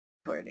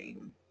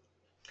Recording.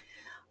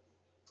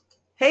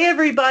 Hey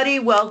everybody,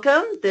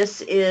 welcome.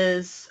 This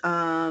is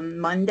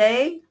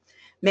Monday,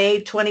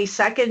 May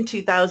 22nd,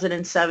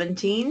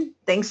 2017.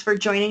 Thanks for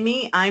joining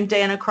me. I'm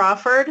Danna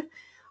Crawford.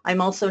 I'm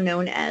also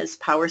known as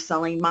Power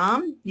Selling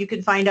Mom. You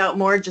can find out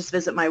more, just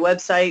visit my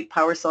website,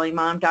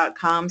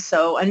 powersellingmom.com.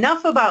 So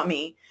enough about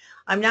me.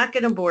 I'm not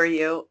going to bore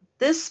you.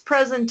 This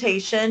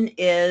presentation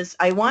is,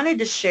 I wanted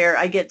to share,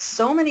 I get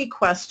so many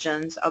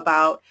questions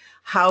about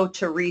how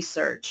to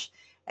research.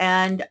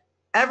 And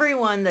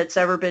everyone that's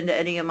ever been to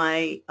any of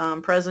my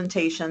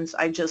presentations,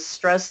 I just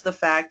stress the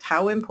fact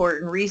how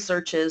important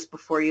research is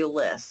before you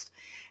list.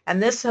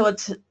 And this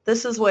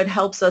is what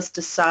helps us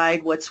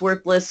decide what's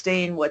worth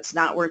listing, what's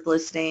not worth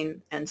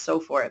listing, and so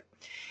forth.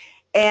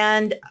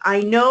 And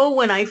I know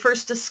when I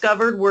first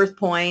discovered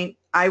Worthpoint,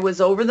 I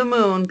was over the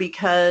moon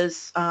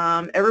because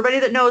everybody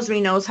that knows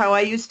me knows how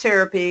I use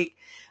Terapeak.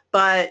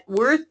 But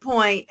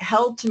Worthpoint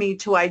helped me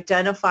to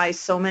identify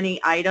so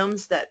many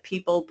items that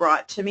people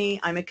brought to me.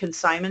 I'm a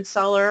consignment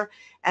seller,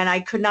 and I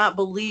could not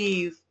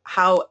believe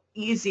how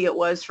easy it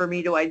was for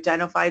me to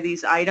identify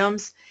these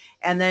items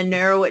and then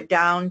narrow it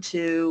down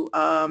to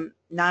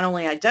not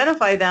only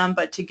identify them,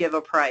 but to give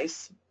a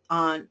price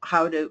on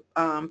how to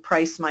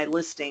price my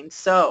listing.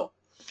 So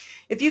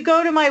if you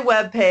go to my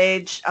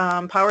webpage,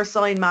 Power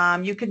Selling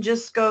Mom, you can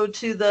just go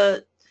to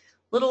the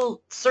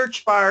little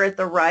search bar at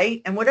the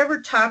right, and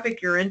whatever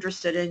topic you're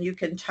interested in, you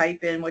can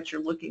type in what you're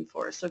looking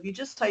for. So if you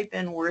just type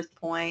in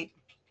Worthpoint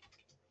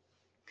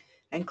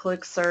and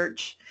click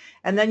search,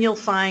 and then you'll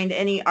find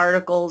any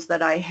articles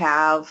that I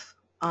have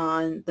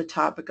on the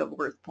topic of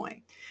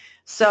Worthpoint.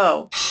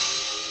 So,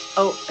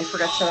 oh, I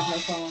forgot to shut off my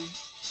phone.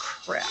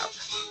 Crap.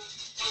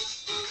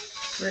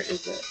 Where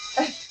is it?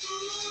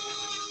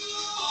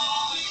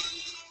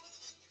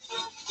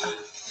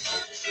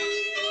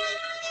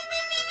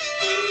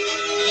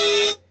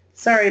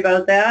 Sorry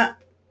about that.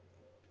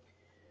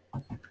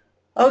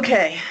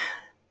 Okay,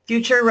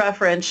 future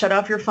reference, shut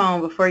off your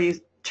phone before you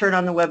turn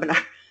on the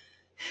webinar.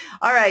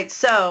 All right,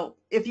 so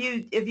if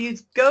you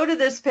go to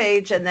this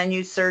page and then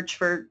you search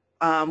for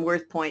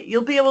Worthpoint,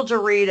 you'll be able to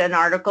read an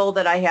article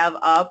that I have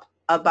up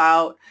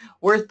about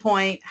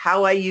Worthpoint,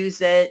 how I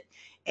use it,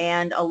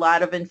 and a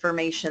lot of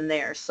information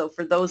there. So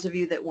for those of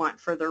you that want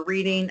further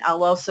reading,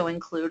 I'll also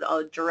include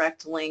a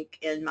direct link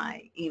in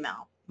my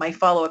email, my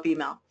follow-up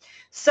email.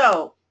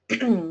 So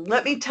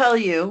let me tell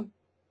you,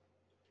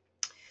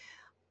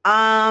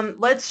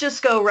 let's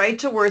just go right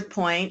to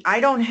Worthpoint. I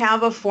don't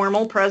have a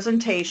formal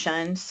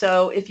presentation,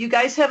 so if you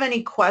guys have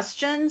any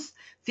questions,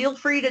 feel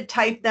free to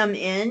type them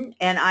in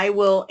and I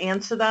will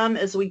answer them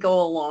as we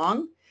go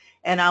along,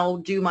 and I'll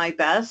do my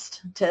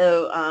best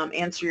to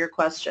answer your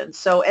questions.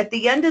 So at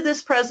the end of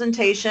this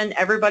presentation,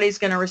 everybody's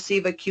going to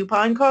receive a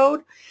coupon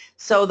code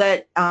so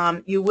that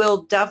you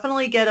will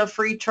definitely get a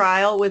free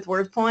trial with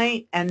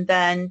Worthpoint, and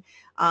then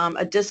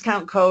a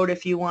discount code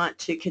if you want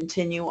to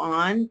continue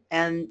on,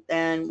 and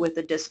with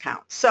a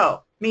discount.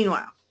 So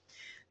meanwhile,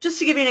 just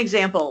to give you an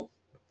example,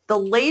 the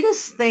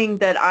latest thing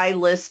that I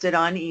listed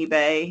on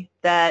eBay,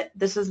 that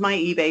this is my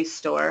eBay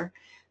store,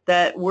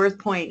 that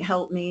Worthpoint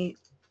helped me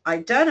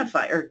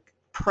identify or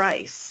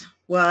price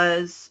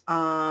was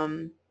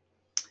it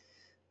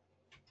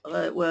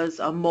was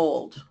a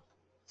mold.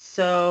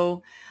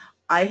 So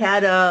I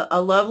had a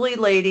lovely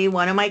lady,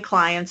 one of my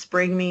clients,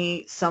 bring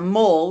me some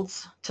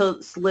molds to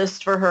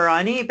list for her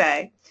on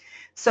eBay.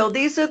 So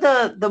these are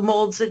the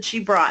molds that she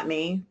brought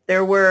me.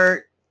 There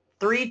were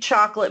 3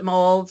 chocolate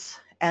molds,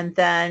 and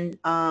then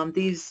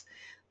the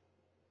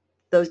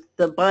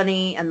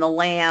bunny and the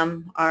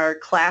lamb are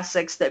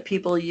classics that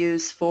people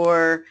use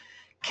for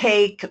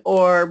cake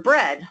or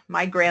bread.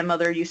 My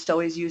grandmother used to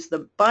always use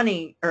the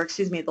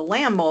the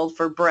lamb mold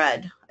for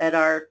bread at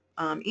our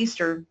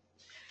Easter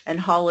and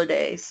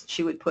holidays.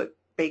 She would put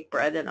baked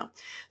bread in them.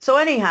 So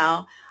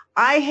anyhow,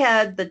 I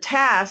had the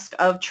task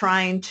of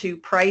trying to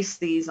price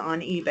these on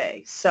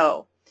eBay.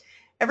 So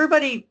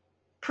everybody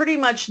pretty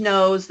much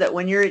knows that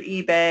when you're at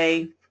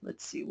eBay,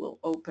 let's see, we'll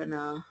open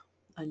a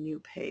new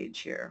page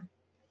here.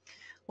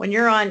 When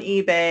you're on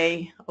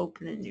eBay,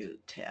 open a new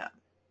tab.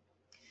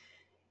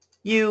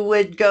 You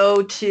would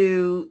go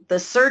to the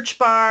search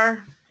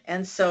bar,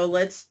 and so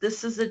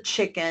this is a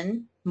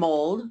chicken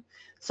mold.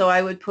 So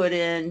I would put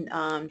in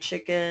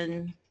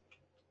chicken,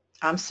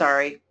 I'm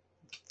sorry,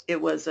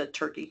 it was a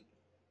turkey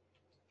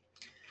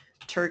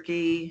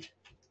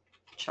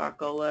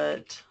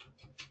chocolate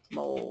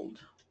mold.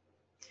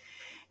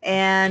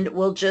 And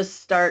we'll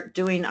just start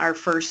doing our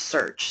first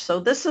search. So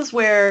this is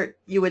where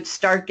you would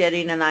start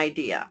getting an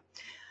idea.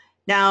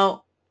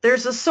 Now,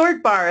 there's a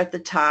sort bar at the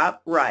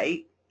top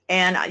right,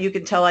 and you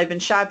can tell I've been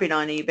shopping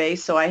on eBay,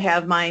 so I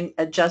have mine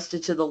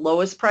adjusted to the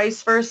lowest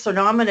price first. So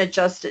now I'm going to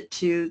adjust it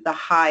to the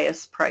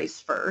highest price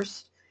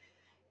first,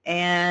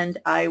 and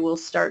I will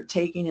start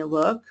taking a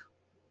look.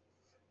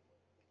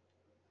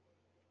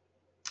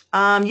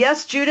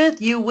 Yes,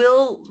 Judith, you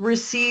will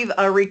receive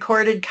a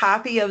recorded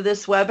copy of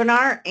this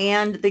webinar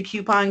and the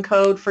coupon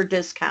code for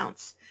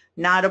discounts.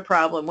 Not a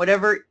problem.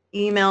 Whatever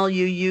email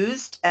you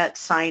used at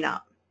sign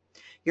up.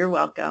 You're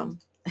welcome.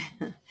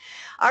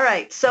 All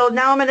right, so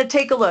now I'm going to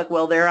take a look.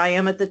 Well, there I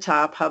am at the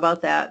top. How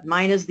about that?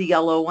 Mine is the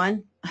yellow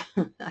one.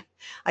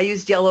 I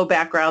used yellow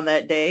background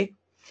that day.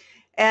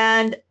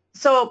 And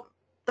so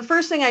the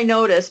first thing I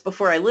noticed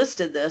before I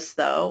listed this,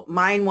 though,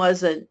 mine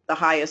wasn't the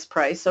highest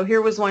price. So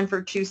here was one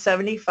for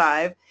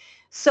 $275.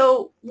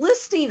 So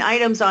listing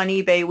items on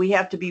eBay, we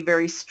have to be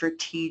very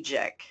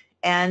strategic.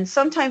 And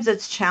sometimes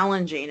it's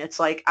challenging. It's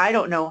like, I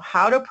don't know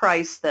how to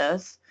price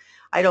this.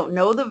 I don't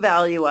know the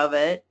value of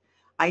it.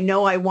 I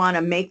know I want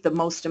to make the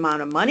most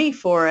amount of money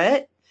for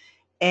it.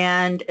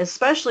 And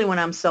especially when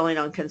I'm selling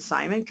on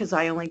consignment, because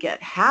I only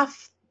get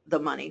half the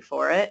money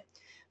for it.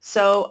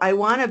 So I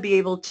want to be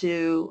able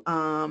to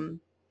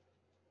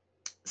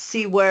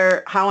see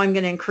how I'm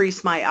going to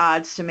increase my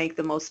odds to make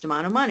the most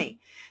amount of money.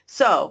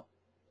 So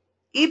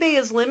eBay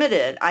is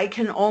limited. I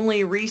can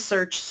only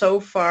research so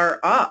far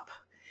up,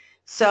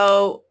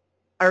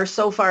 or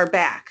so far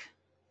back.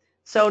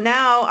 So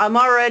now I'm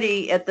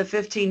already at the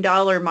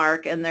 $15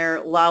 mark, and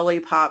they're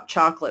lollipop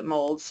chocolate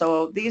molds.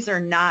 So these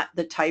are not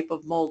the type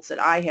of molds that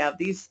I have.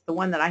 The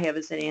one that I have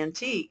is an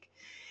antique.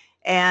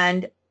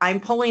 And I'm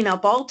pulling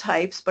up all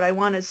types, but I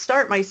want to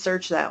start my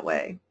search that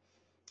way.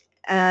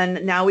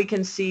 And now we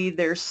can see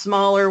there's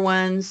smaller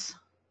ones.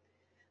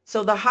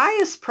 So the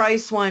highest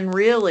price one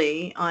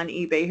really on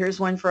eBay, here's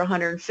one for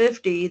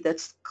 $150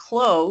 that's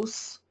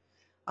close,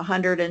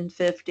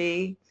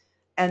 $150.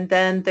 And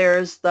then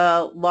there's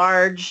the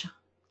large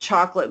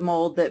chocolate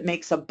mold that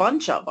makes a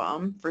bunch of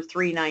them for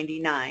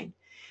 $3.99.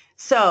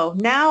 So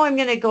now I'm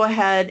going to go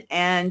ahead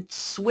and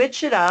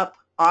switch it up.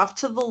 Off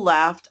to the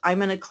left, I'm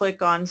going to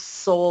click on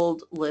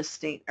sold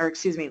listing, or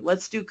excuse me,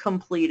 let's do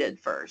completed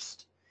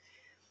first.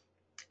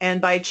 And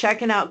by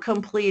checking out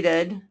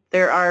completed,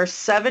 there are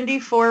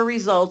 74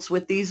 results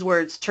with these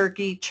words,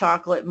 turkey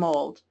chocolate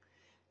mold.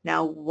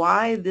 Now,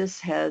 why this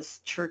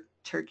has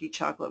turkey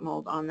chocolate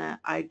mold on that,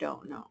 I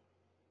don't know.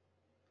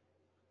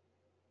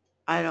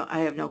 I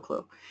have no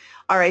clue.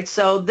 All right,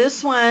 so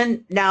this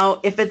one,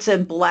 now if it's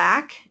in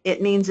black, it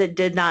means it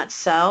did not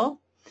sell.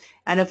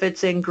 And if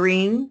it's in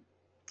green,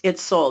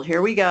 it's sold.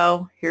 Here we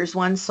go. Here's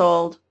one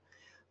sold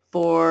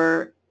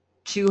for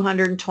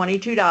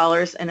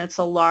 $222, and it's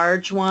a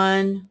large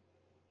one,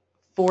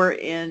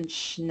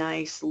 4-inch,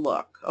 nice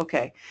look.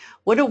 Okay,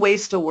 what a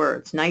waste of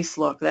words. Nice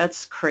look.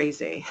 That's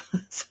crazy.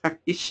 Sorry,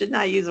 you should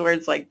not use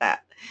words like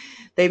that.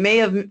 They may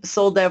have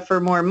sold that for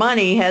more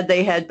money had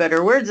they had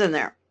better words in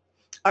there.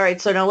 All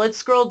right, so now let's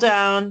scroll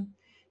down.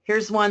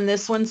 Here's one.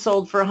 This one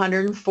sold for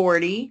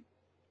 $140.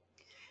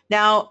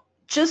 Now,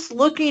 just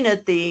looking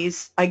at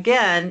these,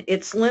 again,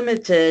 it's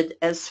limited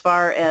as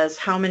far as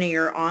how many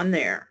are on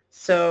there.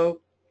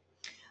 So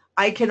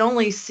I can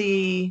only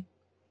see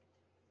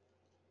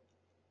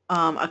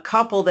a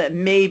couple that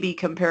may be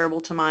comparable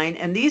to mine,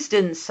 and these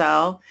didn't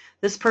sell.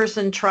 This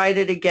person tried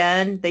it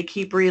again. They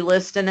keep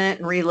relisting it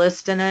and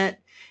relisting it.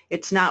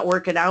 It's not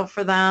working out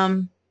for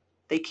them.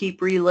 They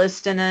keep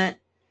relisting it.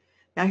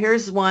 Now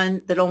here's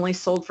one that only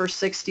sold for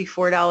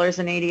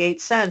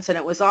 $64.88, and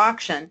it was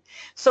auction.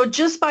 So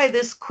just by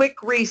this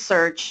quick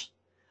research,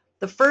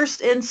 the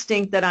first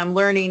instinct that I'm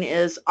learning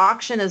is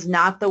auction is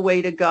not the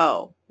way to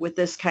go with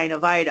this kind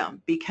of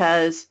item,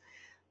 because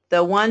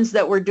the ones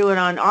that were doing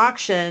on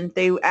auction,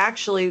 they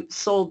actually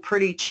sold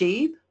pretty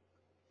cheap.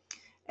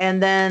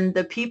 And then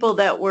the people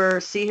that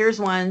were, see, here's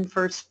one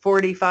for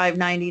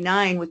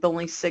 $45.99 with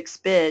only 6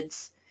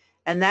 bids,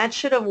 and that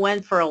should have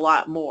went for a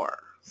lot more.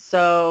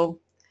 So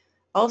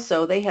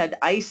also, they had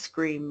ice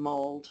cream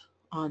mold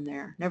on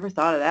there. Never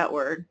thought of that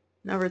word.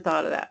 Never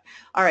thought of that.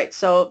 All right,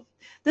 so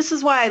this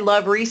is why I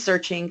love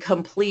researching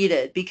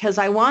completed, because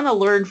I want to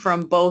learn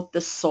from both the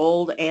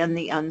sold and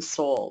the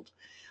unsold.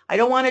 I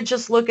don't want to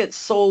just look at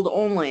sold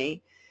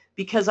only,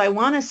 because I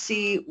want to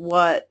see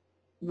what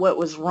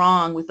was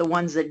wrong with the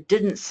ones that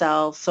didn't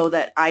sell so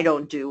that I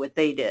don't do what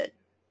they did.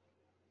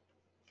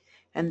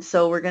 And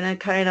so we're going to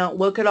kind of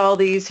look at all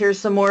these. Here's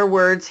some more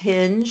words.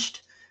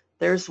 Hinged.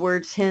 There's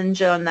words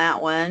hinge on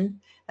that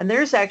one. And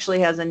theirs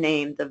actually has a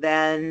name, the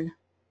Van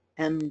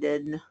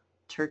Emden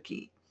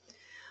turkey.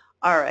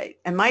 All right,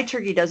 and my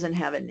turkey doesn't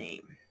have a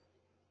name.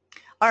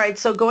 All right,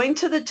 so going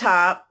to the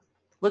top,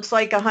 looks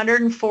like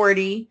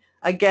 140.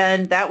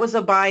 Again, that was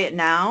a buy it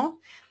now.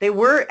 They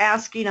were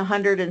asking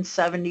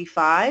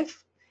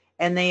 175,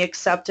 and they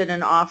accepted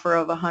an offer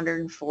of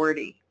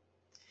 140.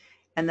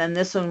 And then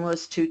this one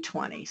was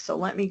 220. So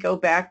let me go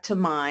back to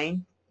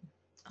mine.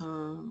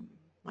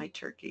 My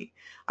turkey.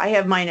 I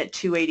have mine at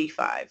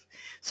 285.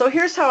 So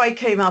here's how I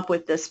came up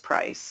with this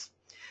price.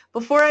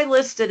 Before I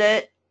listed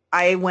it,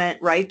 I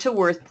went right to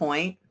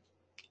Worthpoint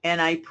and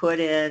I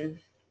put in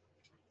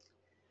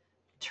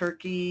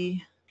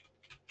turkey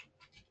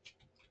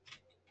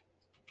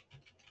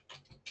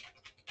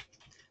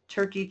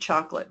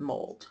chocolate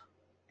mold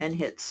and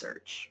hit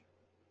search.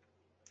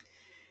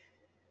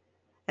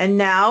 And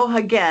now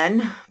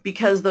again,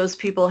 because those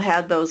people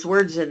had those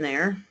words in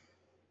there,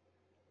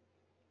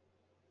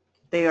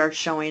 they are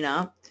showing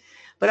up.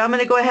 But I'm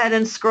going to go ahead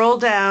and scroll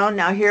down.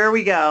 Now here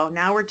we go.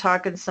 Now we're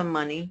talking some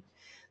money.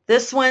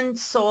 This one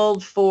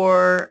sold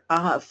for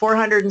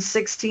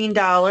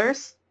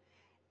 $416,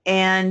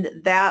 and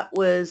that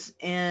was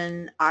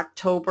in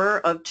October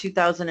of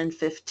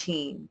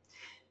 2015.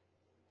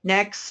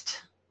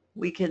 Next,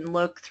 we can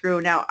look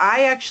through. Now,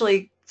 I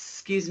actually,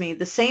 excuse me,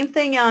 the same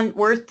thing on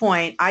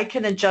Worthpoint. I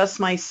can adjust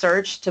my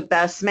search to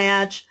best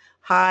match,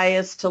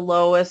 highest to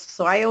lowest.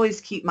 So I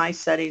always keep my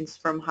settings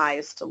from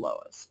highest to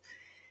lowest.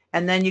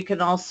 And then you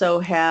can also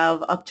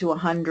have up to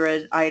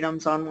 100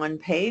 items on one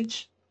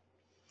page.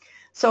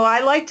 So I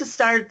like to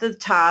start at the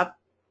top.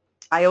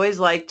 I always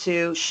like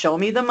to show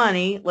me the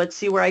money. Let's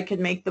see where I can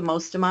make the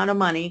most amount of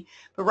money.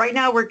 But right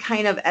now we're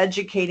kind of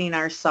educating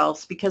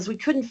ourselves because we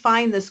couldn't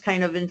find this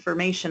kind of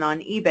information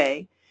on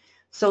eBay.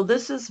 So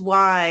this is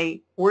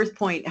why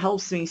Worthpoint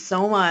helps me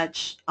so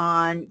much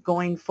on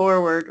going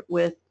forward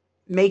with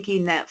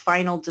making that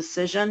final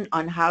decision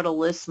on how to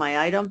list my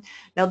item.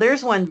 Now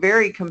there's one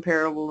very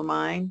comparable to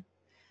mine.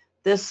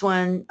 This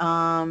one,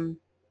 no,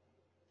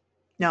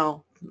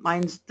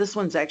 this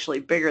one's actually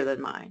bigger than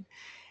mine.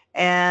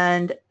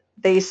 And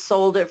they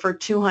sold it for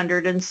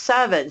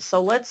 $207.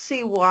 So let's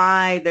see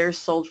why they're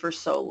sold for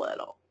so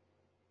little.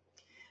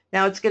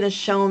 Now it's going to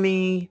show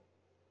me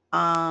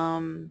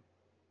large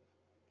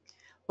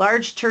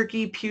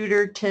turkey,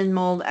 pewter, tin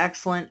mold,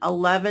 excellent,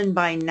 11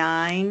 by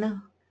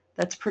 9.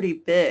 That's pretty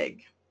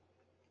big.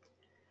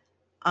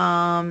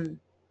 You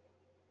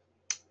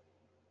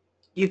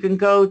can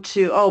go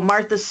to,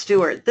 Martha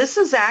Stewart. This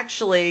is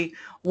actually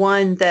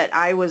one that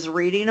I was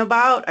reading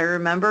about, I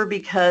remember,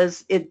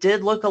 because it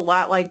did look a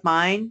lot like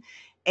mine.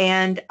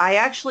 And I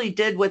actually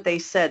did what they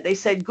said. They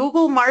said,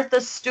 Google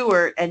Martha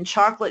Stewart and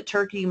chocolate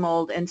turkey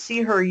mold and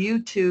see her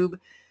YouTube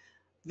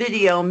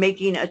video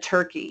making a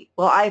turkey.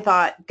 Well, I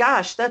thought,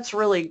 gosh, that's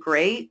really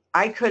great.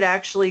 I could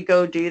actually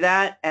go do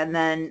that and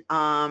then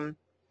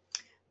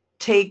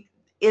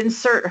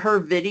insert her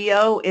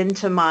video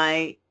into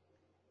my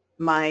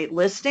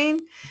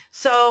listing.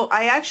 So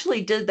I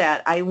actually did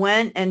that. I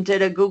went and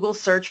did a Google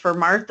search for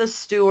Martha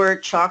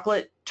Stewart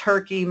chocolate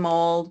turkey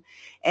mold,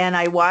 and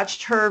I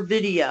watched her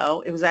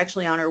video. It was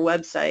actually on her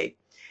website.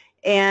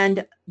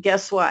 And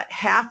guess what?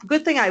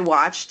 Good thing I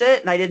watched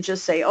it and I didn't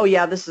just say, oh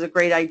yeah, this is a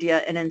great idea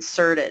and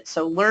insert it.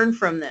 So learn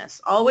from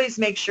this. Always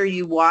make sure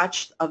you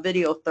watch a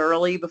video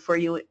thoroughly before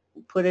you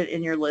put it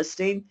in your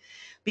listing,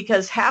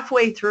 because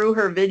halfway through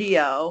her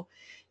video,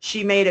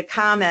 she made a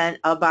comment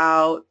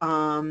about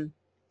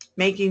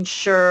making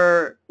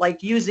sure,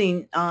 like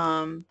using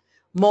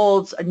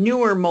molds,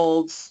 newer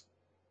molds.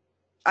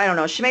 I don't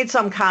know. She made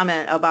some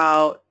comment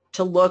about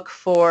to look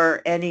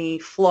for any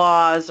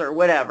flaws or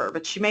whatever,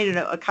 but she made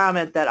a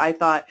comment that I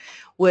thought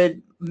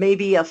would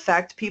maybe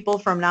affect people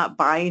from not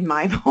buying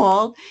my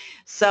mold.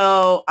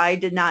 So I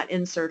did not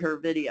insert her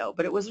video,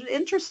 but it was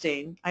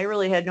interesting. I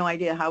really had no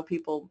idea how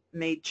people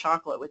made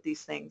chocolate with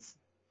these things.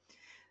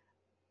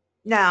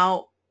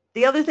 Now,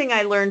 the other thing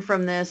I learned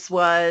from this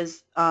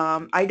was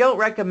I don't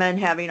recommend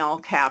having all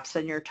caps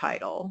in your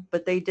title,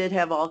 but they did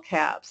have all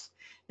caps.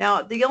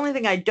 Now, the only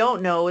thing I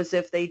don't know is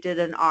if they did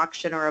an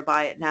auction or a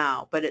buy it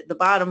now, but the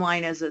bottom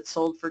line is it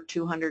sold for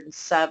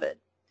 $207.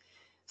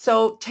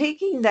 So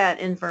taking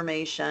that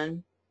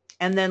information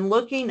and then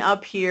looking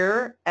up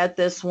here at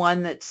this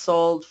one that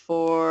sold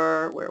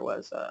for, where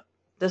was it?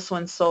 This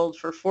one sold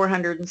for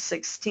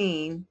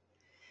 $416.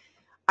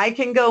 I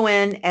can go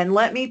in and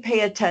let me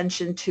pay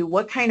attention to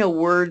what kind of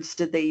words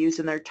did they use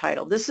in their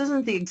title. This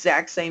isn't the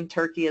exact same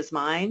turkey as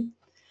mine,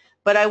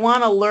 but I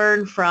want to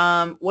learn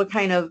from what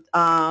kind of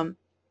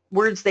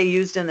words they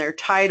used in their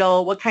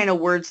title, what kind of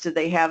words did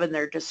they have in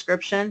their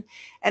description.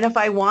 And if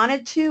I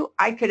wanted to,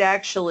 I could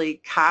actually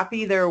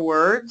copy their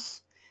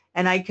words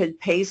and I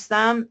could paste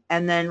them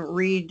and then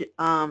read.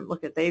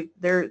 Look at,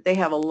 they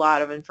have a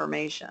lot of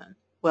information.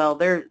 Well,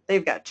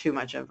 they've got too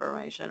much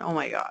information. Oh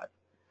my God.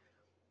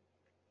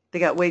 They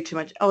got way too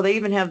much. Oh, they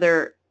even have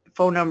their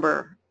phone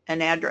number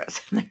and address.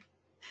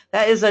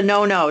 That is a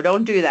no-no.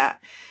 Don't do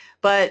that.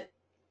 But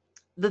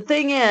the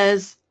thing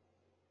is,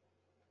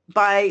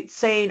 by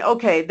saying,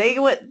 okay,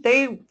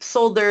 they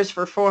sold theirs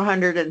for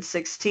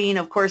 $416.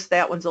 Of course,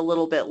 that one's a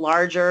little bit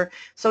larger.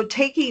 So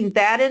taking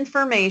that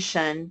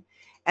information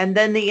and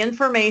then the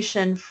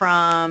information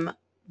from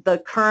the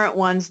current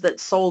ones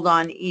that sold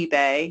on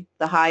eBay,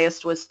 the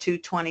highest was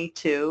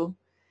 $222.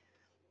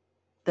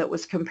 That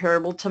was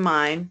comparable to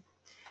mine.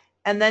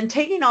 And then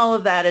taking all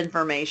of that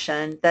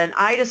information, then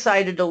I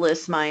decided to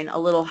list mine a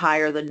little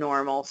higher than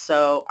normal.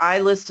 So I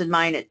listed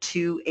mine at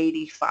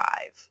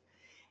 $285.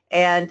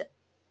 And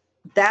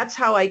that's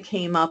how I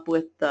came up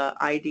with the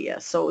idea.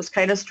 So it was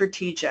kind of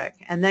strategic.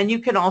 And then you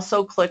can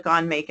also click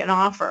on make an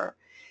offer.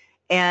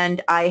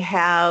 And I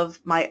have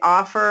my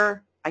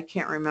offer, I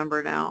can't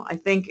remember now. I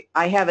think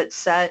I have it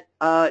set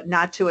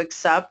not to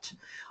accept,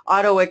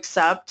 auto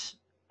accept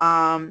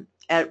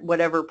at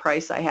whatever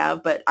price I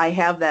have, but I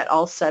have that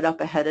all set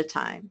up ahead of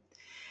time.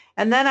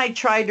 And then I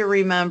tried to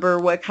remember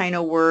what kind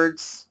of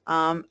words.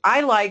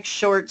 I like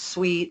short,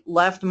 sweet,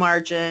 left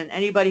margin.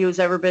 Anybody who's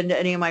ever been to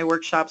any of my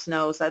workshops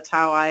knows that's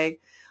how I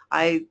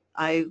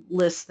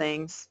list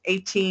things.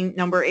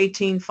 Number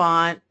 18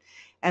 font.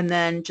 and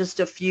then just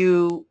a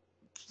few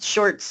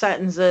short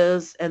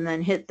sentences, and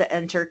then hit the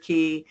enter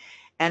key.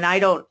 And I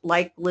don't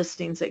like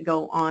listings that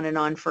go on and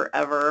on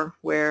forever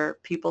where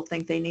people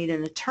think they need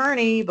an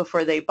attorney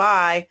before they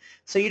buy,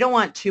 so you don't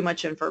want too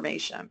much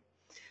information.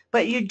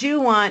 But you do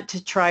want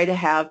to try to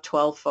have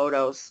 12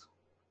 photos,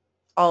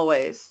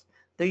 always.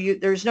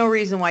 There's no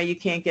reason why you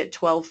can't get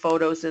 12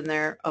 photos in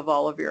there of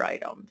all of your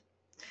items.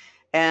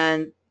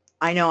 And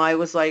I know I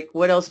was like,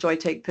 what else do I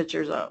take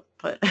pictures of?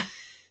 But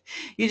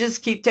you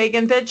just keep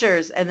taking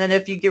pictures, and then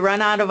if you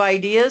run out of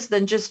ideas,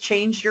 then just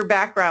change your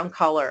background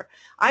color.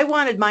 I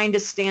wanted mine to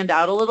stand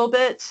out a little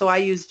bit, so I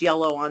used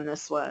yellow on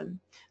this one.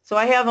 So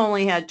I have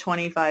only had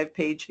 25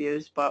 page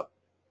views, but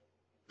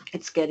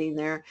it's getting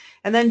there.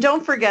 And then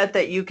don't forget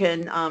that you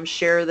can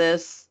share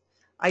this.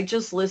 I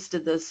just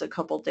listed this a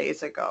couple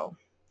days ago.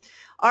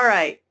 All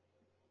right.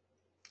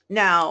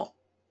 Now,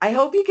 I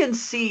hope you can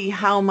see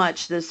how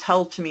much this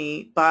helped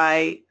me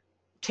by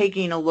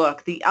taking a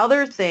look. The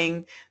other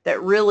thing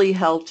that really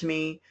helped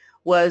me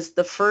was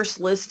the first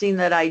listing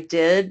that I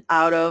did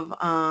out of,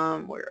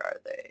 where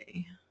are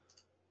they?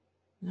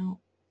 No,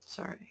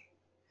 sorry.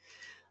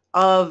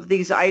 Of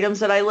these items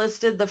that I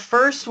listed, the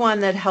first one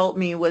that helped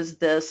me was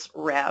this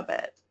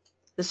rabbit.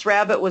 This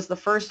rabbit was the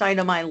first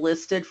item I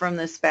listed from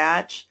this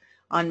batch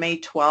on May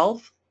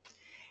 12th.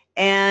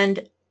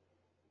 And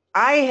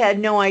I had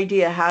no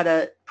idea how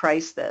to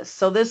price this.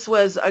 So this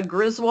was a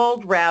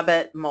Griswold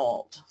rabbit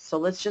mold. So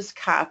let's just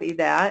copy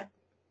that.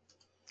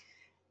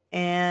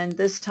 And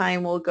this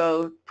time we'll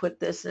go put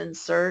this in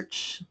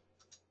search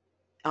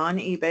on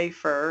eBay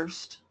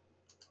first.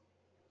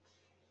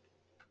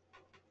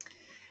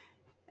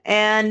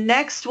 And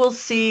next we'll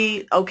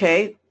see,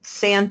 okay,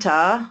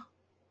 Santa.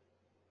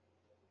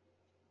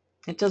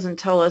 It doesn't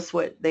tell us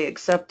what they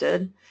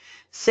accepted.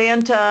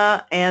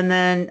 Santa, and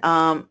then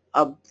a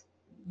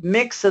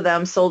mix of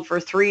them sold for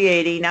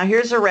 $380. Now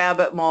here's a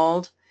rabbit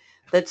mold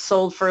that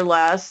sold for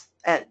less.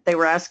 They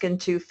were asking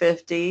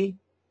 $250.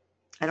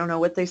 I don't know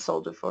what they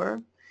sold it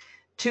for.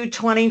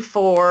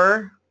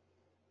 $224,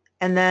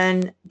 and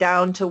then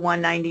down to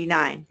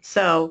 $199.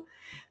 So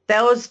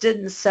those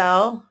didn't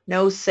sell.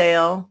 No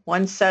sale.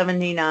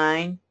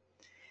 $179.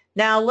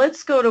 Now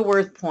let's go to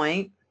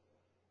Worthpoint,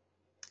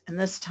 and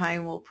this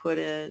time we'll put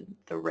in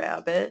the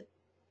rabbit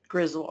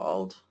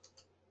Griswold.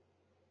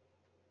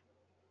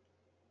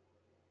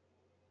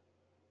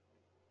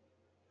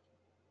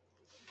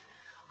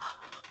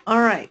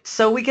 All right,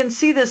 so we can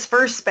see this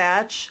first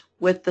batch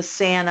with the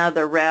Santa,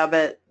 the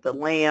rabbit, the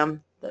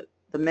lamb, the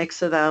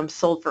mix of them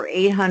sold for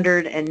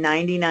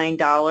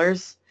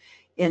 $899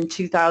 in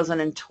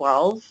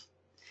 2012.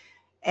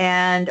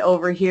 And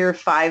over here,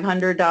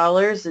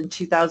 $500 in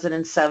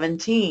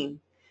 2017.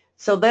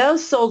 So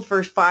those sold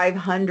for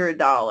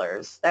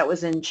 $500. That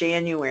was in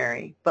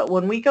January. But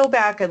when we go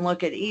back and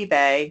look at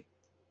eBay,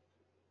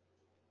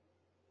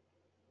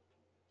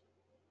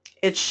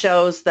 it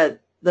shows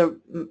that the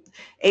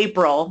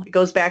April, it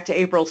goes back to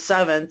April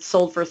 7th,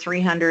 sold for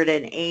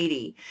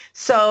 $380.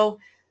 So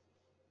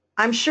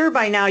I'm sure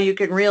by now you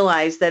can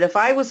realize that if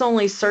I was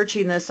only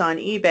searching this on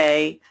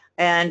eBay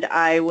and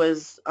I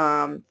was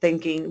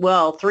thinking,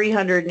 well,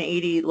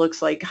 $380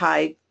 looks like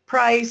high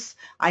price,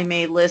 I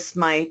may list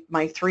my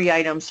 3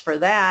 items for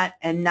that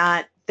and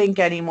not think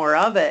any more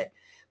of it.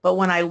 But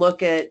when I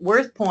look at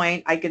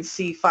Worthpoint, I can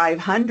see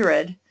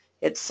 $500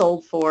 it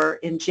sold for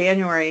in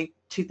January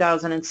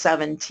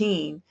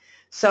 2017.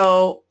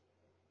 So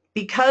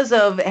because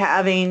of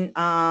having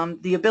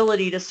the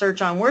ability to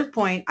search on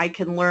Worthpoint, I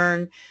can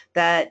learn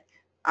that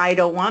I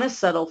don't want to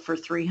settle for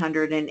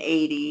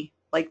 $380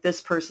 like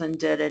this person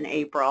did in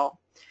April.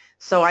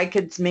 So I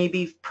could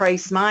maybe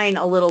price mine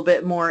a little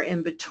bit more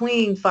in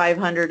between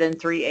 $500 and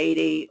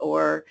 $380,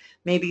 or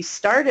maybe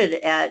start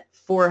it at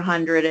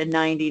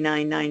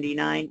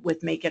 $499.99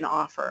 with make an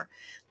offer.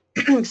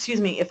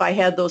 Excuse me, if I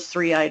had those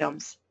 3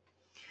 items.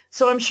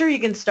 So I'm sure you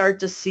can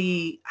start to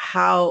see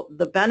how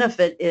the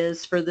benefit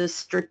is for this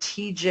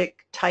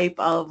strategic type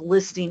of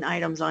listing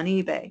items on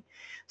eBay.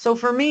 So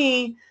for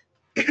me,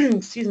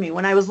 excuse me,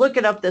 when I was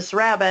looking up this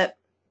rabbit,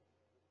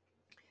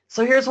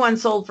 so here's one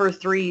sold for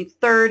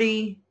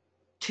 $330,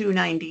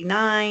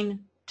 $299,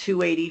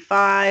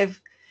 $285,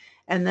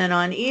 and then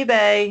on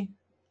eBay,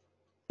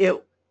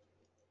 it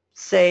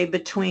say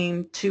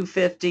between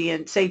 $250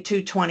 and say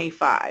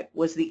 $225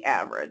 was the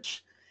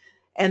average,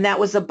 and that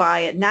was a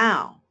buy it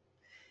now.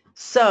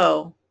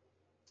 So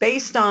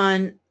based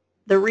on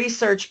the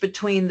research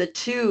between the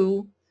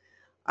two,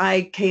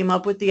 I came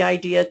up with the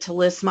idea to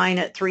list mine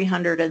at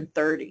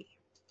 $330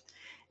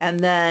 and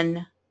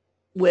then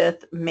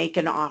with make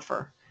an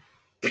offer.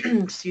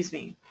 Excuse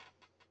me.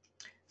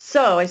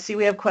 So I see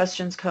we have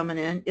questions coming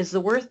in. Is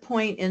the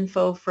Worthpoint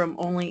info from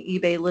only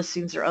eBay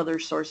listings or other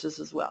sources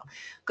as well?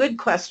 Good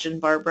question,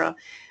 Barbara.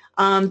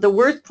 The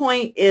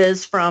Worthpoint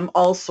is from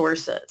all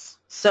sources.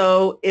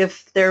 So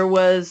if there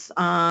was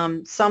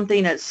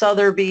something at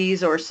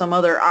Sotheby's or some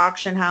other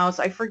auction house,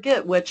 I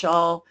forget which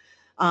all,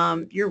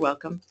 you're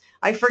welcome.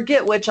 I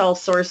forget which all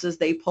sources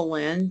they pull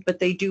in, but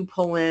they do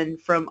pull in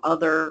from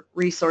other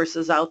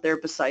resources out there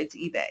besides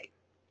eBay.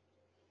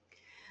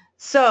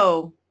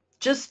 So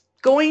just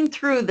going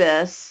through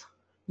this,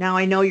 now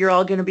I know you're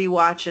all going to be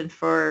watching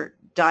for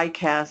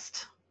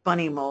die-cast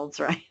bunny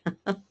molds, right?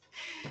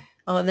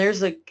 Oh, and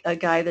there's a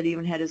guy that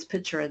even had his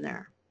picture in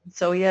there.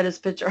 So he had his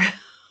picture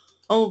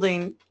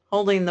holding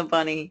the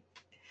bunny,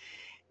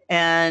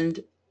 and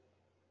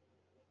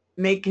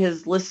make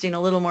his listing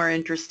a little more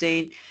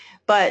interesting.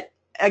 But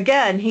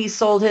again, he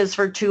sold his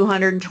for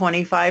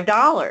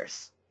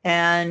 $225,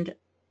 and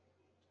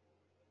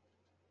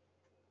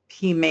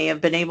he may have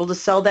been able to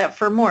sell that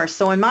for more.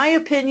 So in my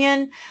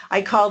opinion,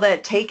 I call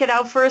that take it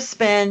out for a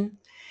spin,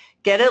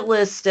 get it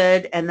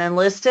listed, and then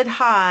list it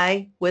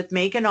high with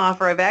make an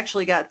offer. I've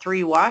actually got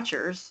 3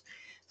 watchers.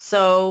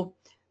 So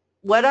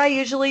what I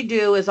usually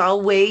do is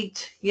I'll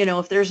wait,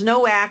 if there's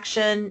no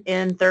action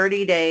in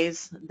 30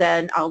 days,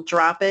 then I'll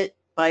drop it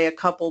by a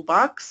couple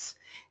bucks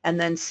and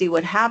then see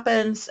what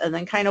happens, and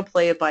then kind of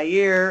play it by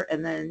ear,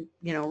 and then,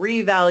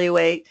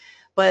 reevaluate.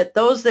 But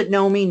those that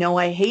know me know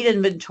I hate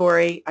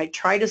inventory. I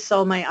try to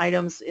sell my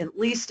items at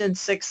least in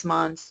 6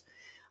 months.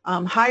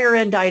 Higher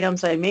end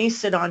items I may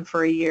sit on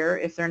for a year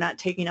if they're not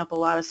taking up a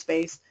lot of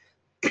space.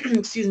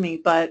 Excuse me,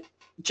 but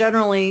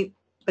generally,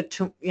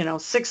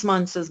 6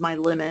 months is my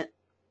limit.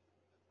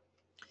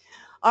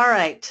 All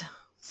right,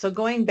 so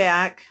going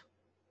back,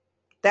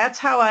 that's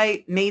how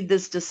I made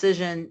this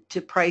decision to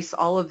price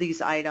all of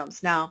these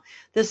items. Now,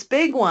 this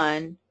big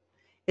one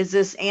is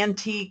this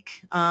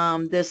antique,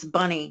 this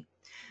bunny.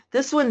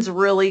 This one's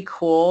really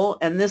cool,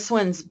 and this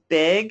one's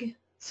big,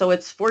 so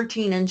it's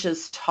 14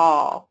 inches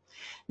tall.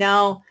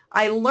 Now,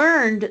 I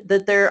learned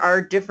that there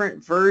are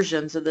different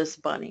versions of this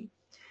bunny.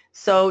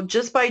 So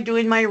just by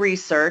doing my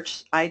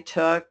research, I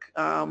took,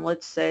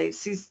 let's say,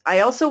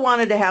 I also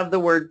wanted to have the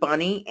word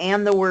bunny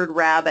and the word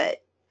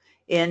rabbit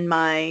in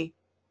my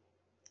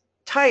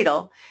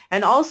title,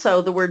 and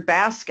also the word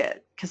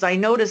basket, because I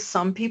noticed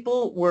some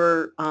people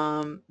were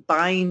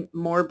buying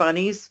more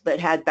bunnies that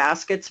had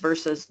baskets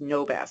versus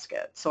no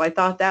basket. So I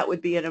thought that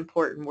would be an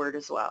important word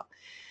as well.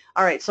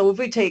 All right, so if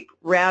we take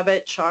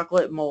rabbit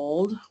chocolate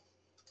mold,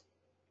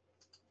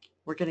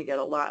 we're going to get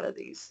a lot of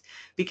these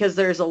because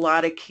there's a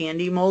lot of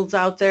candy molds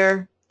out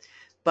there,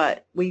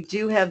 but we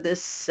do have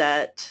this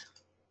set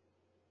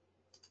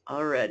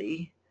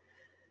already.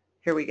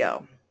 Here we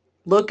go.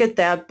 Look at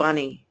that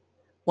bunny.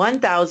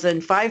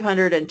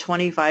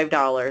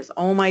 $1,525.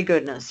 Oh my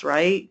goodness,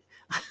 right?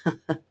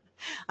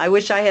 I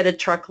wish I had a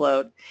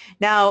truckload.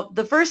 Now,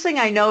 the first thing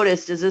I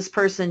noticed is this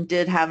person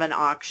did have an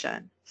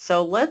auction.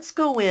 So let's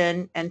go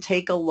in and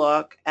take a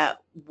look at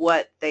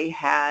what they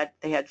had.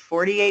 They had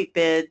 48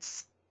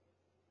 bids.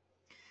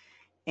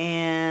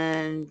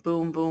 And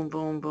boom, boom,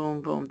 boom,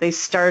 boom, boom. They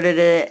started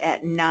it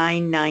at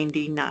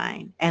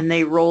 $9.99 and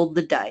they rolled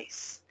the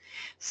dice.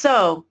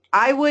 So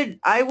I would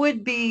not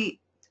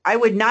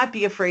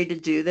be afraid to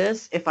do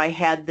this if I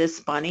had this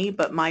bunny,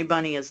 but my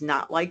bunny is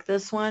not like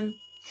this one.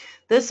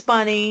 This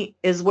bunny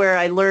is where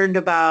I learned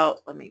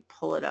about, let me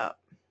pull it up.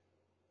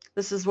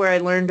 This is where I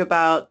learned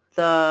about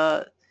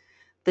the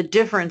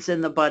difference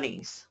in the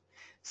bunnies.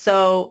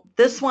 So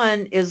this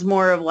one is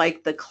more of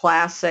like the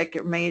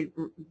classic, made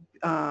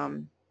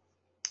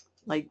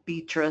like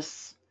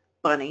Beatrice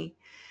bunny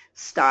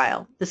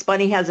style. This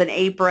bunny has an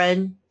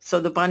apron, so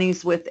the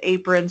bunnies with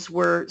aprons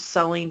were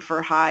selling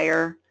for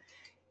higher.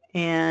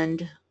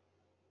 And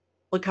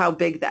look how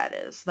big that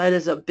is. That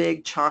is a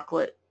big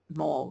chocolate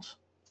mold.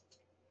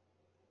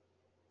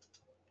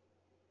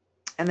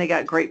 And they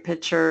got great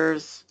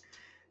pictures.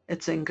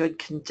 It's in good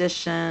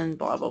condition,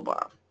 blah, blah,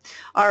 blah.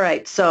 All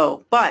right,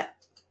 so, but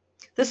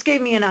this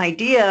gave me an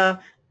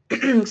idea,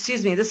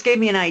 excuse me, this gave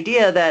me an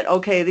idea that,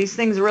 okay, these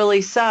things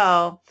really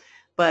sell,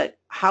 but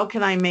how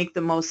can I make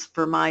the most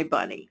for my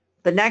bunny?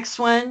 The next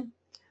one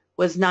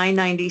was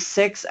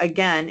 $9.96.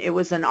 Again, it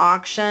was an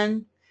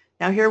auction.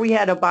 Now here we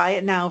had to buy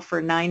it now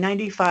for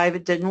 $9.95.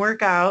 It didn't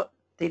work out.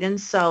 They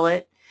didn't sell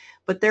it.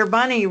 But their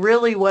bunny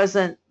really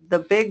wasn't the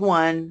big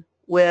one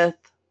with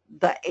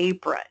the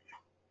apron.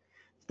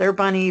 Their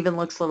bunny even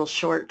looks a little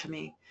short to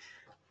me.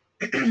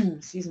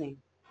 Excuse me.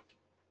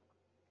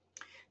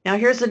 Now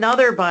here's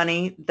another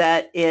bunny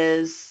that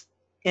is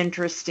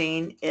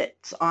interesting.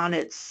 It's on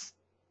its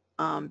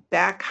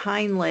back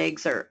hind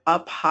legs are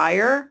up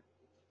higher.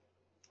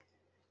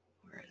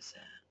 Where is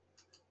it?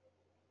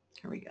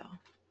 Here we go.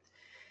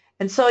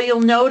 And so you'll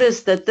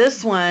notice that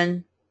this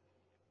one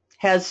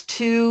has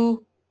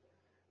 2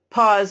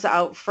 paws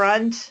out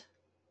front,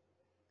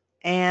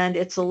 and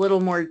it's a little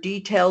more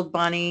detailed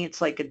bunny.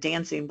 It's like a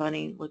dancing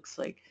bunny. Looks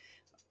like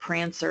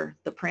Prancer,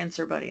 the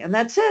Prancer bunny. And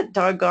that's it,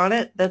 doggone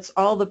it. That's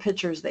all the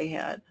pictures they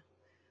had.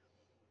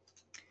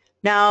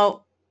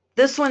 Now,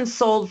 this one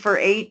sold for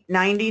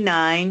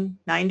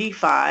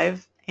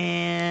 $899.95,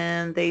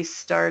 and they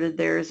started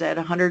theirs at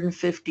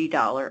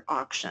 $150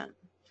 auction.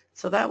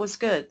 So that was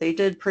good. They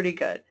did pretty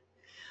good.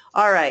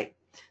 All right.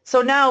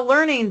 So now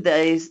learning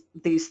these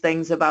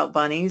things about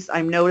bunnies,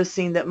 I'm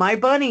noticing that my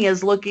bunny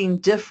is looking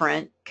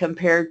different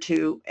compared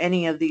to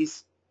any of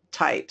these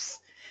types.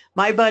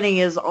 My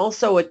bunny is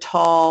also a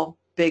tall,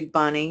 big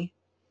bunny,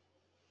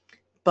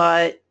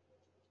 but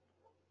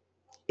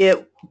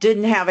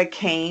didn't have a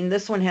cane.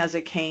 This one has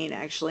a cane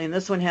actually, and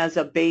this one has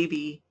a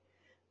baby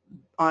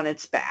on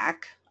its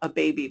back, a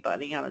baby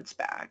bunny on its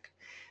back.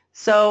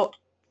 So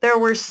there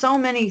were so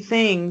many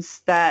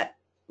things that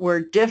were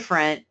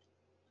different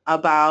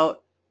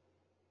about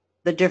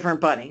the different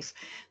bunnies.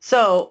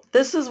 So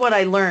this is what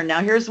I learned.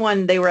 Now here's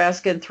one they were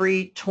asking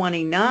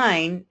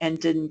 $329 and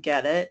didn't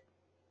get it,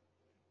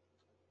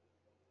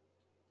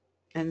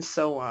 and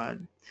so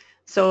on.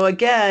 So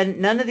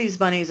again, none of these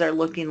bunnies are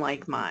looking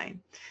like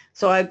mine.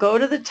 So I go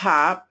to the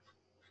top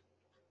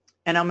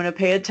and I'm going to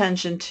pay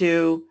attention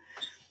to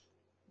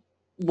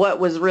what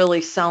was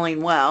really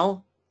selling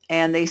well,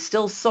 and they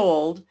still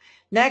sold.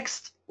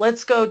 Next,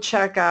 let's go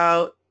check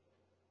out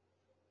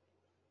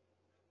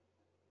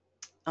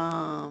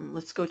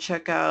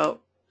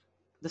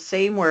the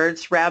same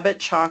words, rabbit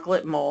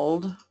chocolate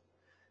mold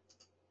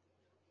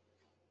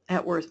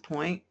at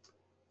Worthpoint.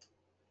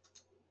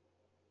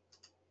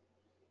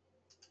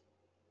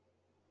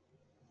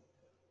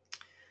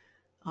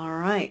 All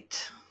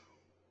right,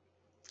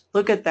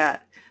 look at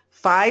that,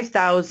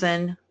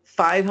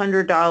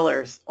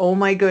 $5,500. Oh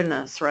my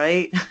goodness,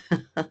 right?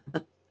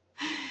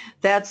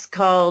 That's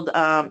called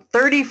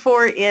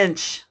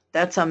 34-inch.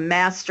 That's a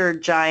master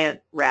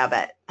giant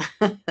rabbit.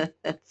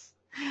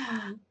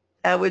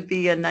 That would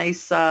be a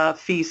nice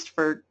feast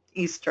for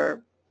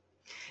Easter.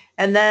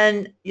 And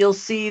then you'll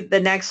see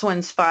the next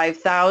one's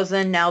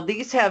 5,000. Now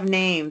these have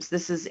names.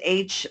 This is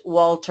H.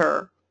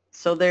 Walter.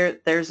 So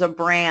there's a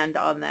brand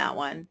on that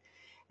one.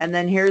 And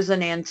then here's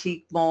an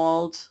antique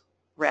mold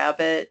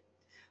rabbit,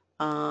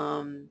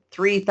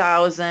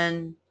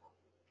 3,000.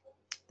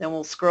 Then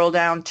we'll scroll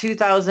down,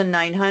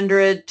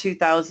 2,900,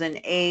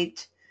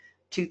 2008,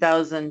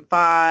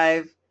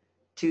 2005,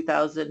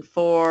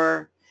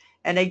 2004.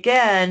 And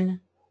again,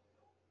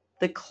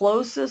 the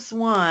closest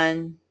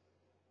one,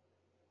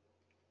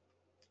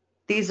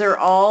 these are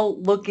all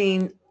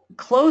looking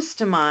close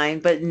to mine,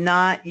 but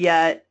not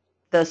yet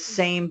the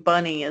same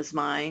bunny as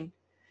mine.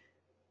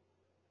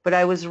 But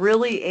I was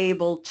really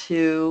able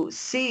to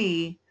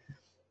see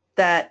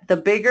that the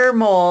bigger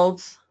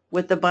molds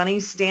with the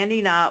bunnies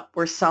standing up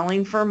were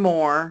selling for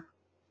more.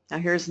 Now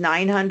here's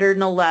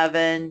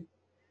 911.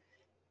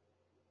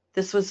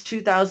 This was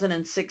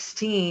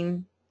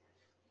 2016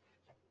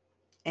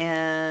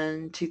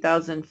 and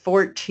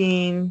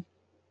 2014.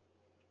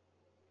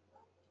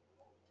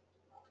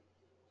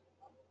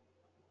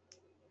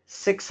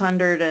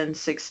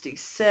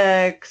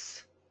 666.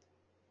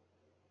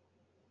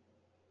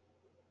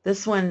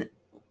 This one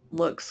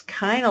looks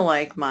kind of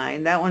like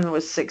mine. That one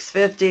was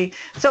 650.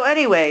 So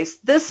anyways,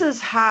 this is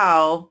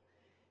how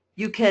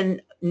you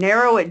can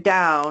narrow it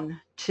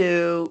down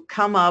to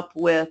come up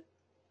with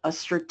a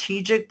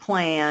strategic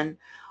plan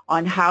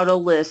on how to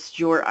list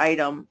your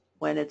item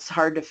when it's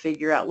hard to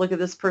figure out. Look at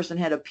this person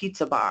had a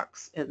pizza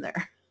box in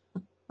there.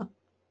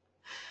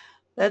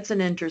 That's an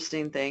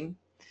interesting thing.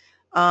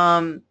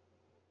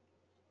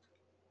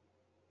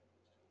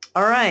 All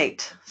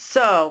right,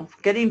 so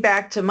getting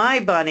back to my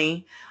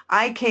bunny,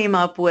 I came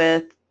up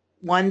with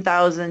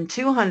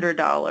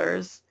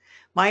 $1,200.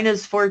 Mine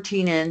is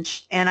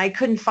 14-inch, and I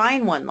couldn't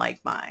find one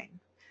like mine.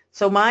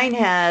 So mine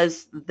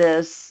has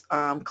this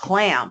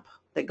clamp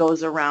that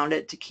goes around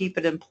it to keep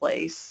it in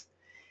place.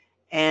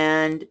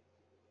 And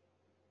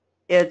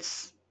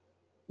it's,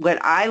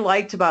 what I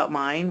liked about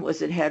mine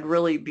was it had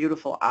really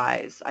beautiful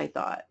eyes, I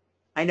thought.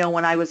 I know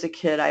when I was a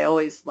kid, I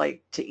always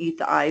liked to eat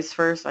the eyes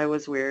first. I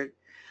was weird.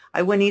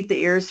 I wouldn't eat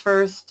the ears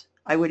first.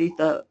 I would eat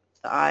the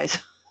eyes.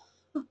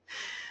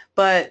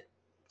 But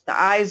the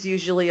eyes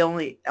usually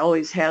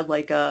always had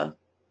like a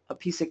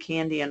piece of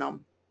candy in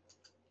them.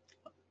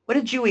 What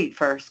did you eat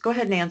first? Go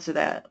ahead and answer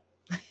that.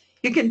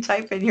 You can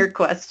type in your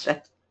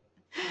question.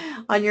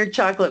 On your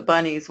chocolate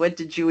bunnies, what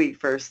did you eat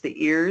first?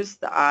 The ears,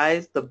 the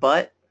eyes, the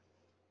butt?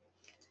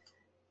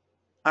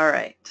 All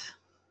right.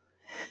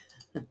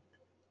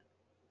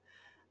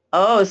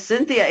 Oh,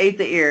 Cynthia ate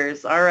the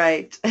ears. All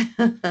right.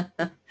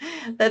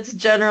 That's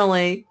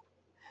generally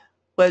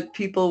what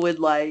people would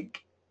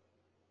like.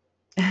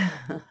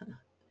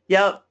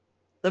 Yep,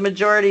 the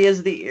majority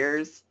is the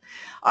ears.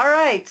 All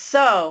right,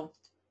 so,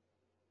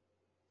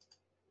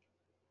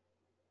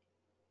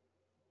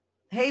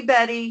 hey,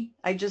 Betty,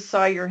 I just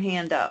saw your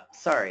hand up.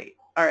 Sorry.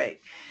 All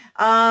right.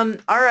 All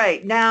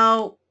right,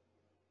 now,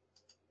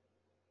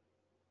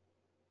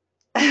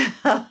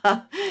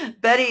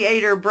 Betty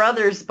ate her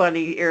brother's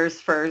bunny ears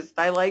first.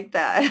 I like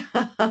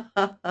that.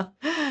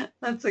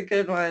 That's a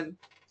good one.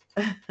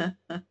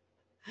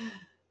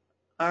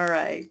 All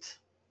right.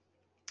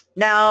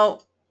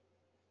 Now,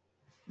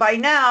 by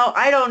now,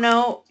 I don't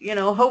know,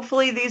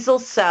 hopefully these will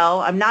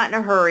sell. I'm not in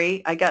a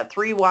hurry. I got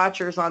 3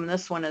 watchers on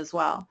this one as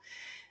well.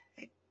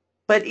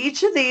 But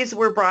each of these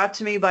were brought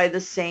to me by the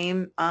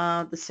same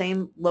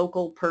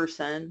local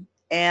person,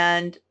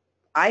 and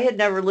I had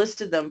never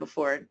listed them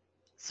before.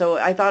 So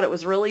I thought it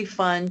was really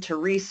fun to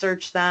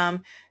research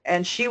them,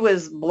 and she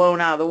was blown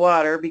out of the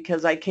water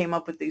because I came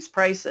up with these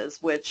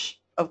prices, which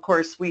of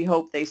course we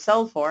hope they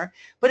sell for.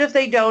 But if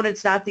they don't,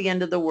 it's not the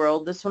end of the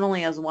world. This one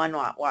only has 1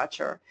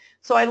 watcher.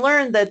 So I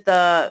learned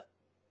that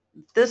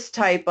this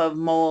type of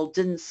mold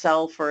didn't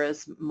sell for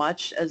as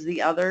much as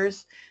the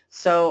others,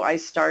 so I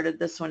started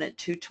this one at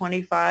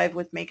 $225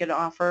 with make an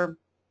offer.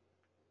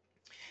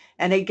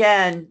 And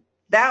again,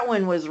 that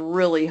one was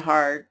really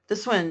hard.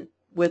 This one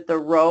with the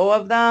row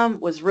of them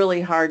was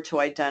really hard to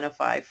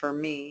identify for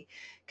me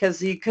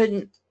because you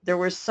couldn't, there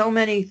were so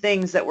many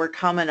things that were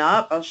coming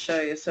up. I'll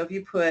show you. So if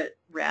you put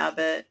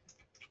rabbit,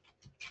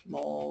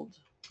 mold,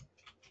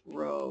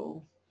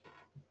 row,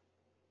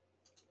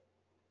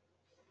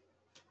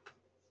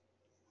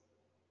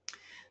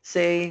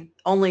 see,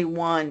 only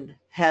one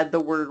had the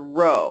word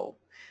row.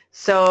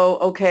 So,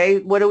 okay,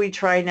 what do we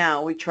try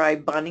now? We try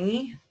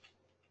bunny.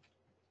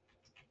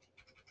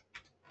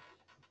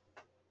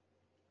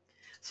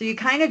 So you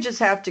kind of just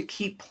have to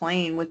keep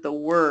playing with the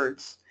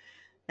words.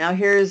 Now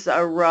here's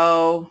a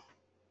row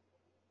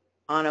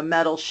on a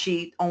metal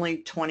sheet, only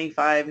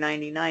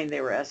 $25.99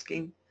 they were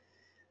asking.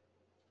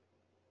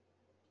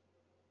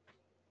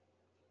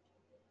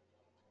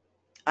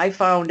 I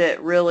found it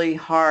really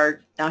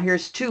hard. Now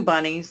here's two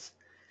bunnies,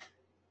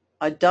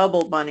 a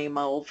double bunny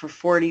mold for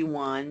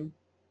 $41.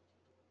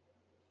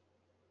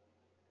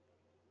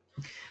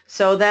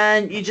 So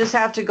then you just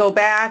have to go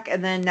back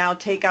and then now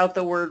take out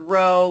the word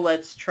row.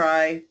 Let's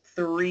try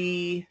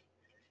 3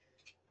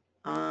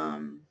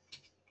 bunnies.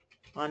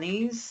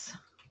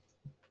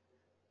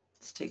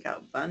 Let's take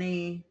out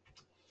bunny.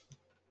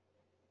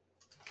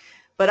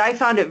 But I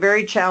found it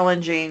very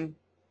challenging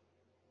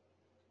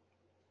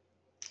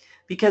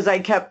because I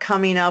kept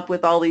coming up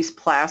with all these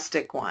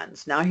plastic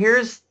ones. Now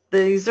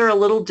these are a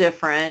little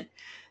different.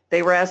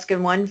 They were asking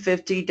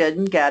 $150,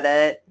 didn't get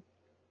it.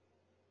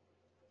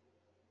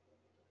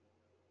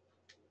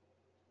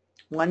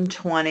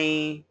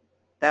 $120,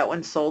 that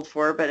one sold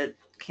for, but it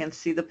can't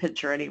see the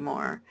picture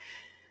anymore.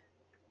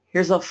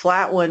 Here's a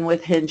flat one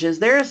with hinges.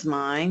 There's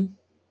mine.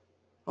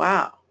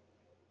 Wow.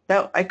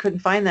 I couldn't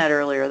find that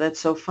earlier.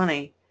 That's so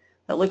funny.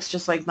 That looks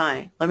just like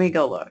mine. Let me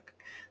go look.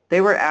 They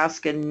were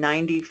asking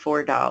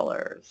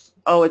 $94.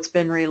 Oh, it's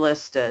been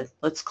relisted.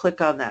 Let's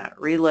click on that.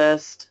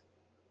 Relist.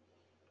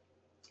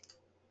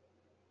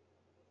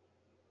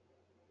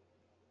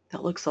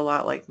 That looks a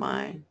lot like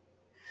mine.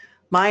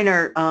 Mine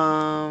are,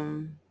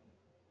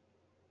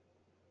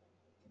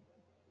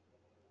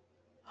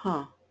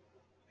 I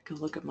can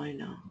look at mine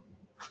now.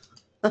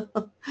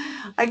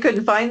 I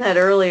couldn't find that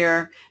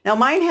earlier. Now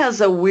mine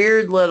has a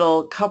weird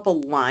little couple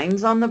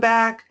lines on the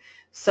back,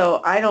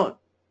 so I don't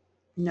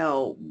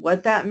know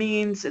what that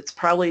means. It's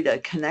probably to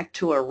connect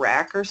to a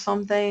rack or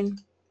something.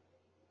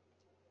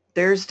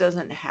 Theirs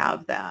doesn't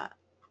have that.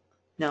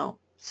 No,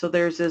 so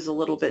theirs is a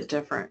little bit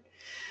different.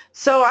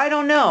 So I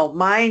don't know.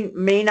 Mine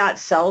may not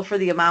sell for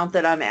the amount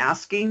that I'm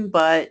asking,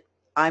 but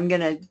I'm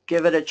going to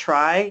give it a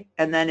try.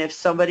 And then if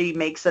somebody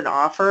makes an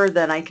offer,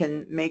 then I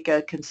can make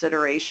a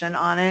consideration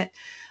on it.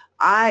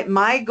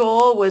 My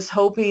goal was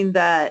hoping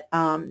that,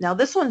 now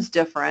this one's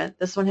different.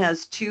 This one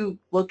has 2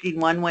 looking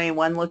one way,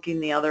 1 looking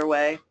the other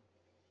way.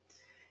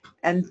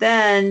 And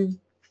then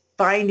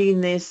finding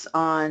this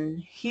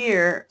on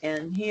here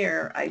and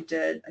here, I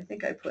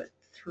think I put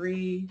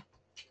 3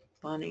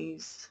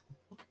 bunnies.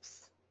 Oops.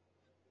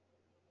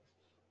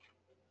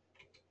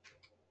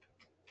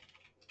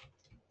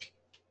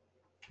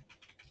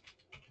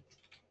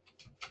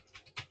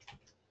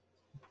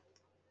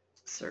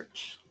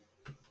 Search.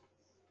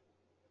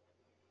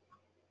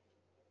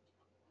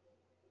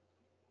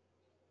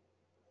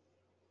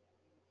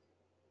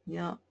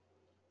 Yeah.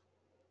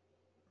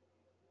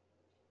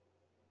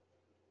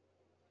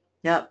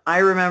 Yep, I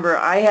remember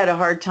I had a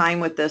hard time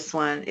with this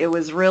one. It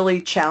was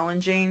really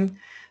challenging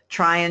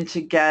trying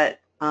to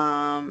get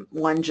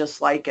one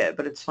just like it,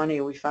 but it's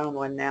funny we found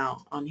one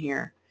now on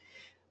here.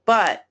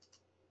 But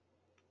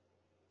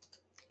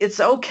it's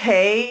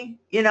okay,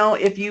 you know,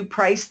 if you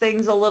price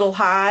things a little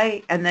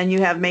high and then you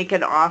have make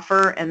an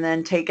offer and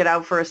then take it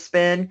out for a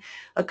spin.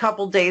 A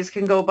couple days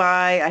can go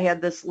by. I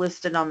had this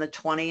listed on the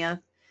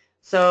 20th.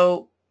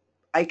 So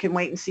I can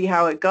wait and see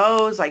how it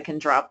goes. I can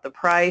drop the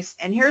price.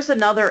 And here's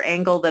another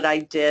angle that I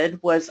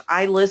did was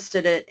I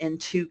listed it in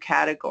 2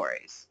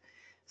 categories.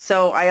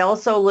 So I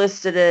also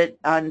listed it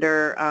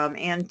under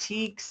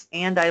antiques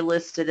and I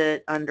listed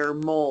it under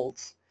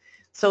molds.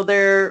 So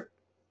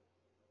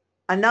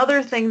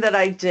another thing that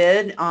I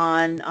did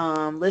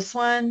on this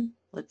one,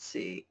 let's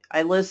see,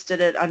 I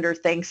listed it under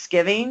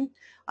Thanksgiving,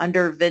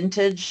 under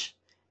vintage,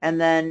 and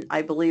then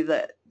I believe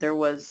that there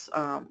was,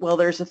 well,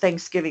 there's a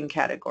Thanksgiving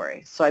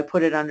category. So I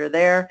put it under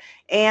there,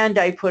 and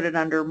I put it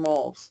under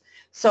molds.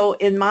 So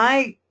in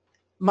my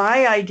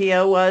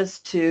idea was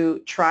to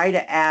try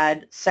to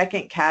add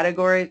second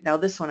category. Now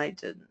this one I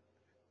didn't.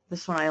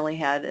 This one I only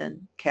had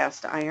in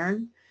cast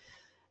iron.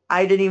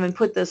 I didn't even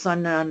put this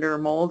under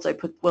molds. I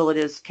put, well, it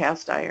is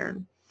cast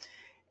iron.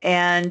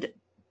 And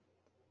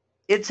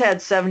it's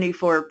had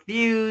 74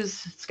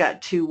 views. It's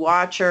got 2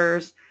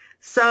 watchers.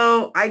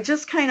 So I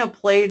just kind of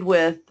played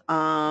with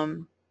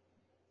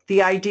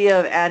the idea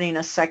of adding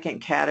a second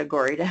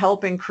category to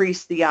help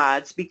increase the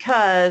odds,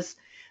 because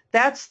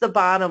that's the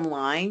bottom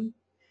line.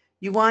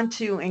 You want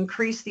to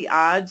increase the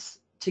odds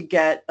to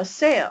get a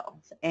sale.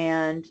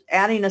 And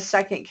adding a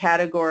second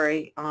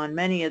category on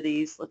many of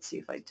these, let's see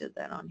if I did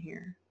that on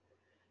here.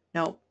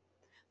 Nope.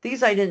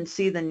 These I didn't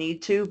see the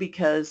need to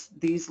because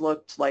these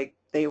looked like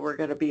they were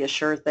going to be a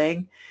sure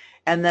thing.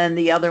 And then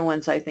the other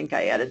ones I think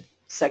I added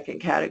second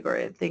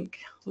category. I think,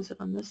 was it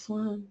on this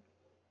one?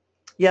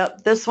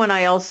 Yep, this one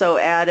I also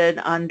added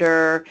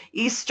under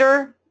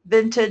Easter,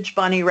 vintage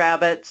bunny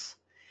rabbits,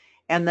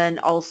 and then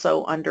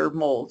also under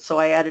mold. So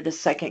I added a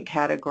second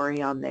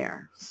category on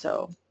there.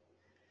 So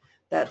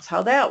that's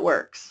how that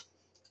works.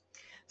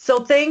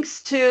 So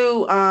thanks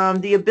to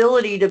the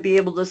ability to be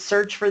able to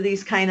search for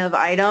these kind of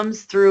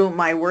items through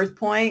my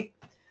Worthpoint,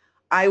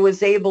 I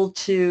was able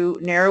to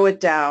narrow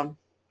it down,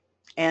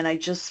 and I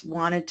just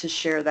wanted to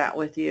share that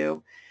with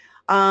you.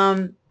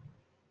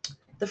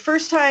 The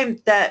first time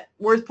that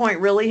Worthpoint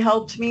really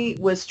helped me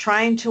was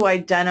trying to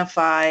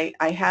identify.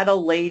 I had a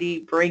lady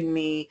bring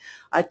me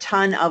a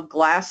ton of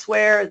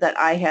glassware that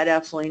I had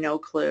absolutely no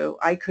clue.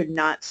 I could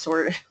not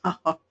sort it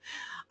out.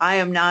 I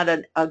am not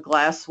a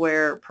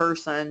glassware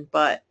person,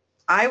 but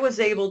I was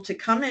able to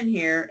come in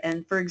here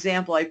and, for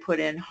example, I put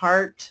in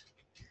heart-shaped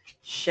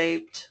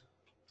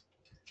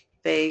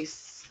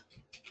vase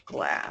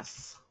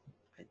glass.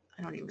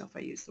 I don't even know if I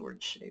use the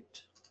word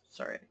shaped.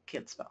 Sorry, I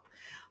can't spell.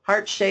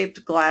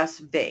 Heart-shaped glass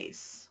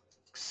vase.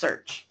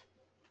 Search.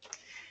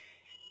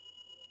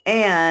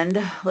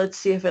 And let's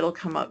see if it'll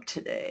come up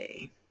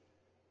today.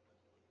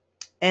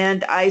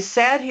 And I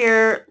sat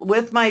here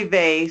with my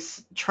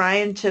vase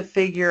trying to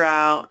figure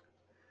out,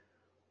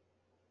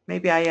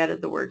 maybe I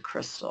added the word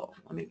crystal.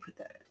 Let me put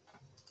that in.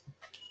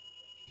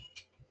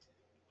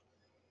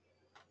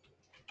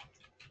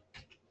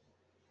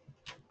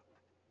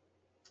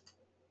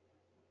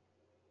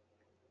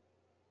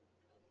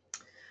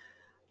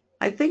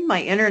 I think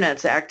my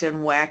internet's acting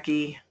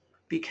wacky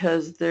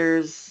because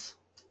the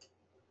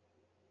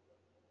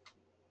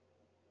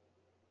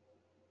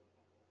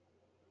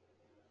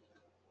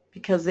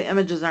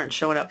images aren't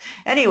showing up.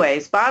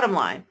 Anyways, bottom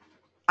line,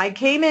 I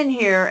came in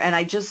here and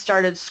I just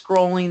started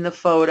scrolling the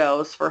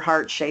photos for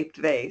heart-shaped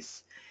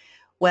vase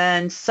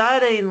when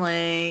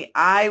suddenly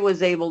I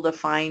was able to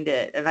find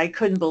it, and I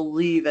couldn't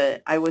believe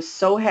it. I was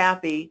so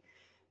happy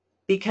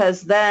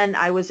because then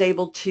I was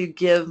able to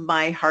give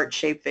my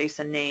heart-shaped vase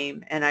a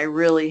name, and I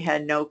really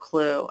had no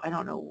clue. I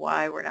don't know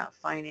why we're not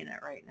finding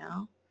it right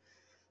now.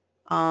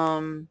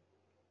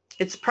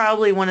 It's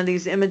probably one of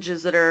these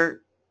images that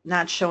are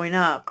not showing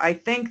up. I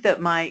think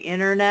that my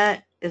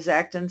internet is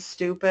acting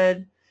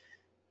stupid.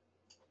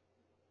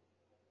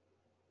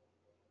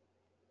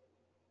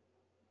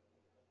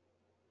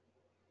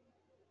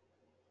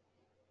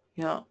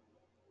 Yeah.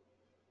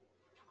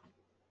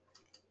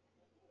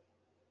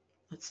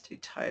 Let's do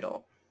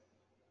title.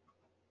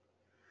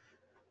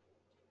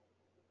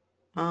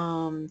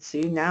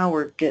 See, now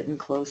we're getting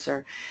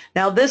closer.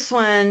 Now this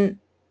one,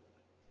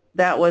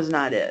 that was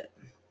not it.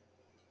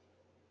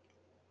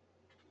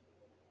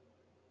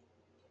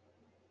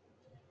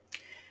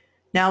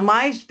 Now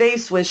my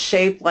vase was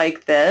shaped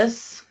like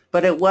this,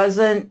 but it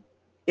wasn't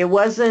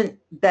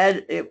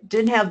that, it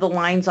didn't have the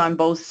lines on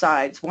both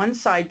sides. One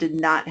side did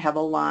not have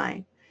a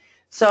line.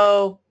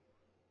 So,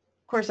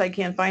 of course, I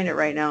can't find it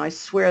right now. I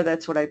swear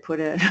that's what I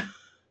put in.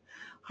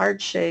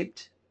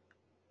 Heart-shaped.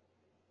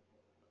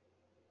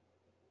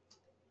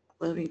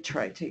 Let me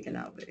try taking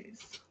out vase.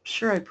 I'm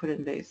sure I put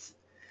in vase.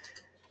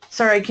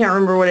 Sorry, I can't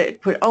remember what I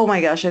put. Oh my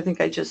gosh, I think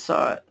I just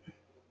saw it.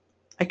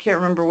 I can't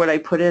remember what I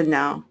put in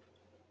now.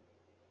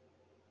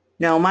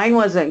 No, mine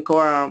wasn't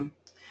Gorham.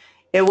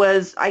 It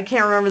was, I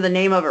can't remember the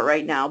name of it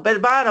right now, but the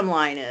bottom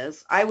line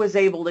is I was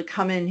able to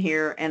come in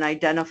here and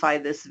identify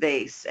this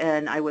vase,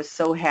 and I was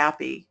so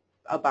happy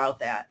about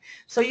that.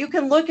 So you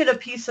can look at a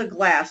piece of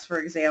glass, for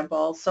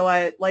example. So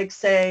I like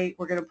say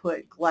we're going to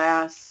put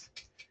glass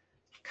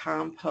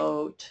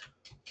compote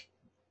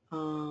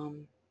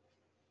on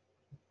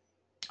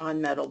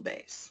metal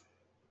base.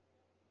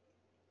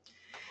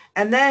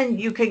 And then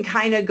you can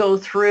kind of go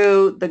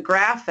through the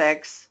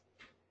graphics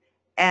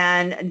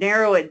and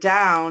narrow it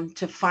down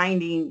to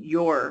finding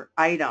your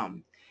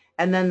item.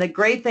 And then the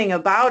great thing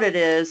about it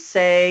is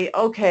say,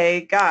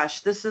 okay,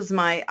 gosh, this is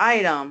my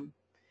item.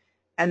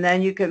 And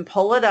then you can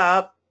pull it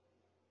up,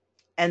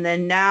 and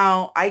then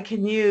now I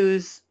can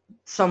use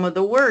some of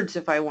the words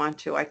if I want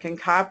to. I can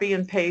copy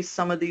and paste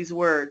some of these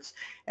words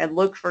and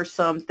look for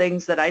some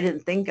things that I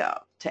didn't think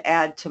of to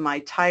add to my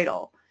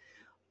title,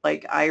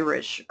 like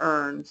Irish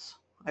urns.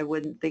 I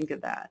wouldn't think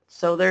of that.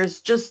 So there's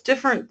just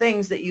different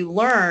things that you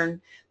learn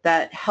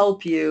that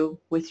help you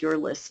with your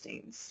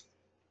listings.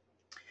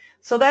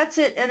 So that's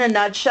it in a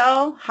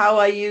nutshell, how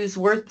I use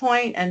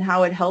Worthpoint and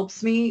how it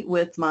helps me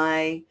with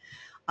my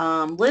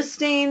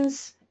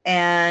listings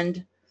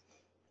and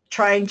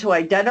trying to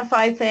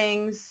identify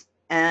things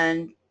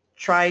and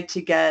try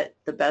to get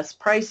the best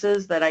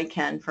prices that I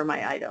can for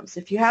my items.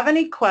 If you have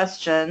any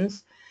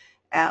questions,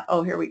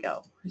 oh, here we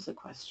go. Here's a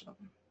question.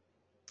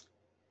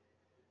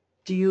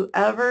 Do you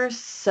ever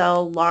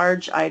sell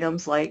large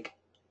items like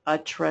a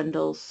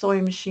Trundle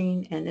sewing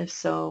machine? And if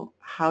so,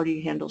 how do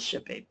you handle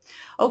shipping?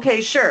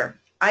 Okay, sure.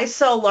 I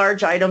sell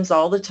large items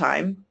all the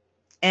time,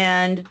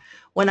 and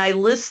when I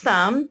list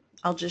them,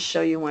 I'll just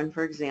show you one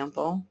for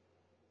example.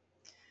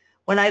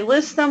 When I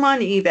list them on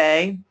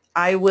eBay,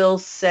 I will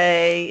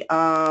say,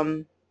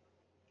 let's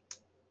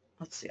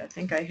see, I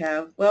think I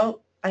have,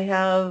 well, I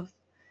have,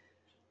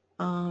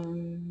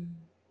 let's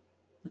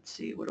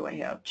see, what do I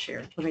have?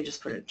 Chair. Let me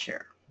just put in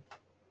chair.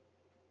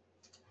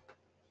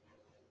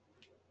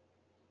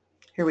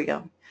 Here we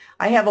go.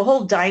 I have a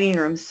whole dining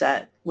room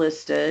set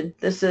listed.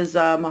 This is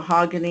a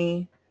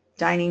mahogany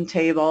dining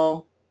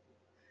table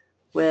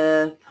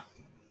with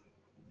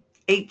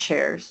 8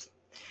 chairs.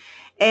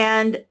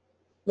 And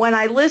when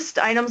I list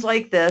items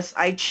like this,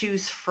 I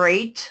choose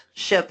freight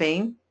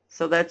shipping.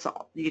 So that's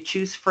all. You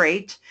choose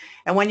freight.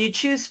 And when you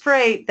choose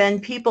freight, then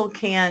people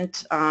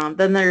can't,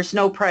 then there's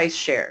no price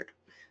shared.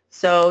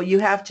 So you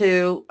have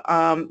to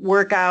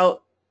work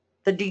out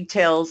the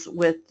details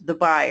with the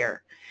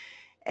buyer.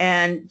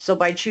 And so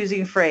by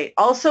choosing freight.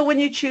 Also, when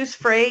you choose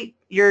freight,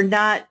 you're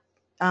not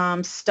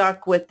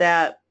stuck with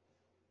that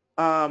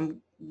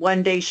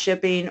one-day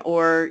shipping,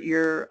 or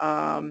you're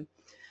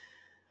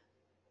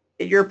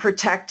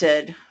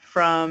protected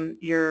from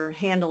your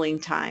handling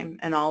time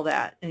and all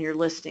that, and your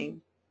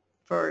listing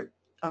for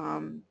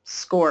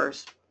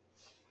scores.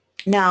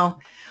 Now,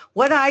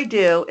 what I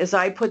do is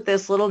I put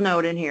this little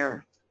note in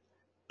here.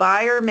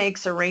 Buyer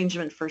makes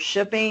arrangement for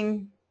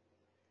shipping.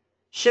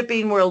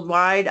 Shipping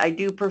worldwide, I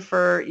do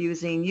prefer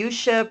using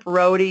U-Ship,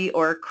 Roadie,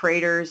 or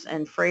Craters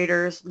and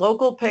Freighters.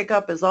 Local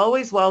pickup is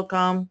always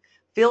welcome.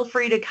 Feel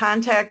free to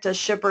contact a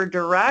shipper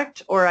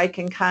direct, or I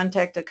can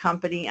contact a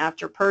company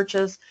after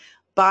purchase.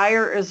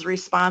 Buyer is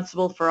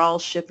responsible for all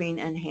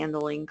shipping and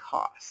handling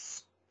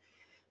costs.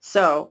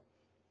 So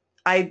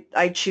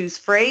I choose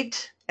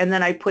freight, and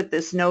then I put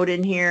this note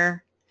in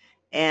here,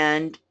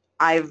 and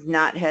I've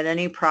not had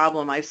any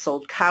problem. I've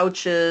sold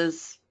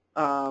couches,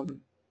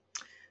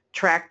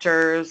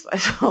 tractors, I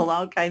sold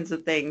all kinds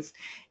of things,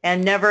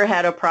 and never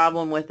had a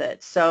problem with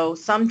it. So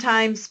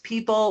sometimes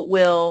people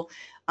will,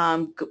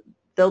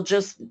 they'll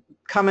just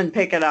come and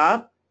pick it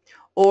up,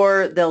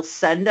 or they'll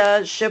send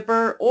a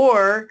shipper,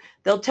 or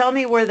they'll tell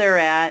me where they're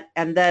at,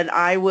 and then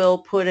I will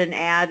put an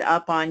ad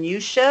up on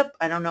U-Ship.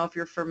 I don't know if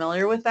you're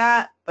familiar with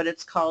that, but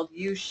it's called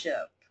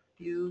U-Ship,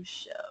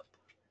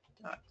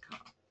 uship.com.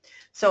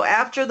 So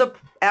after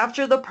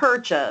the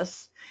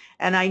purchase,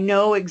 and I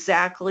know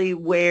exactly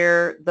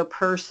where the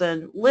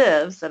person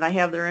lives, and I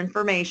have their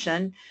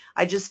information,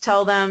 I just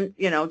tell them,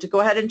 you know, to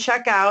go ahead and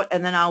check out,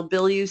 and then I'll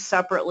bill you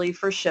separately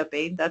for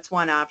shipping. That's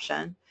one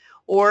option.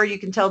 Or you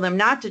can tell them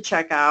not to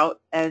check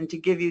out and to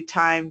give you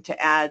time to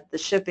add the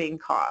shipping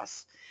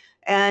costs.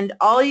 And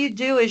all you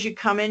do is you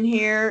come in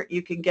here,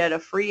 you can get a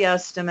free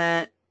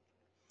estimate,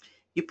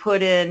 you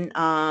put in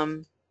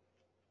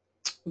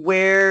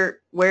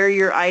where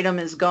your item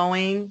is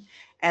going,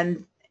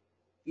 and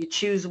you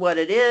choose what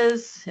it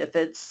is. If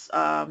it's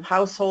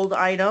household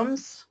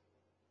items,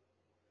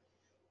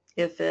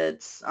 if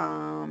it's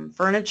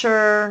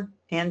furniture,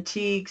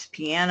 antiques,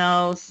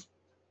 pianos,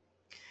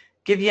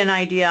 give you an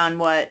idea on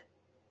what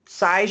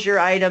size your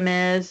item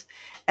is,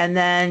 and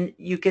then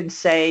you can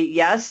say,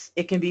 yes,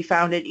 it can be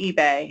found at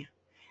eBay.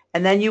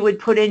 And then you would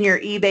put in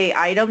your eBay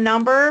item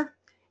number,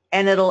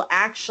 and it'll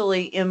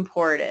actually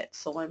import it.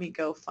 So let me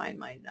go find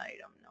my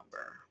item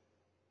number.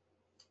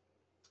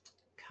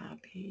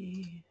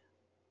 Copy.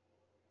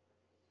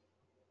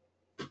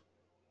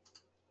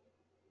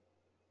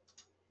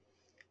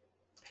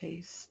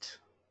 Paste,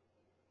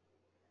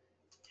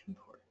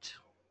 import.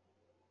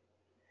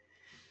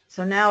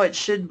 So now it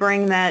should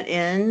bring that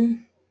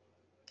in,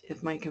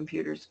 if my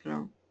computer's going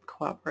to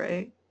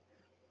cooperate.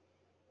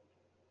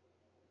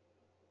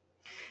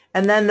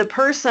 And then the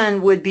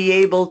person would be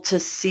able to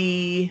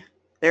see,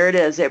 there it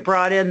is, it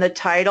brought in the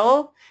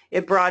title,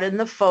 it brought in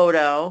the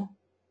photo,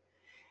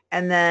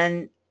 and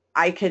then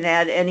I can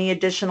add any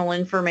additional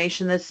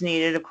information that's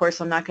needed. Of course,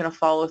 I'm not going to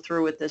follow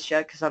through with this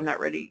yet because I'm not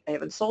ready, I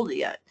haven't sold it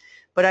yet.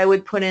 But I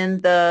would put in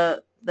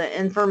the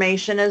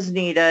information as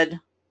needed,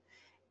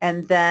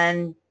 and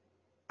then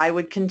I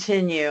would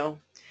continue.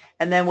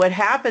 And then what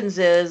happens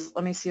is,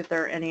 let me see if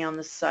there are any on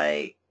the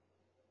site.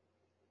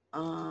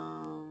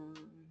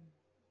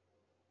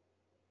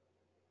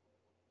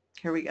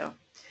 Here we go.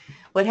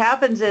 What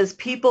happens is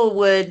people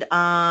would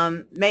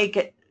make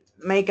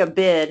a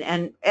bid,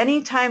 and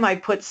anytime I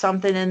put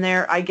something in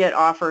there, I get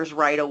offers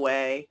right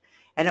away,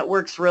 and it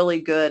works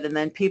really good. And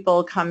then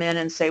people come in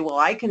and say, well,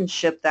 I can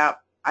ship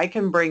that, I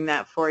can bring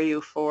that for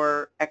you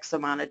for X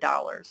amount of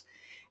dollars.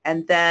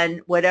 And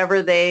then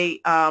whatever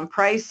they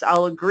price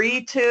I'll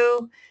agree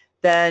to,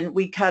 then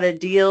we cut a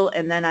deal,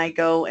 and then I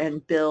go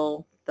and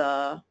bill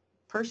the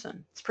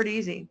person. It's pretty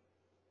easy.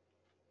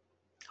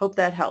 Hope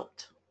that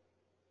helped.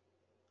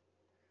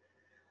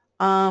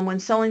 When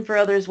selling for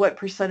others, what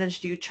percentage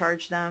do you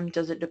charge them?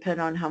 Does it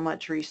depend on how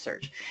much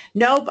research?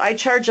 Nope, I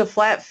charge a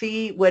flat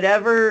fee.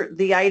 Whatever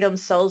the item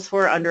sells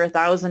for under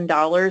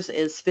 $1,000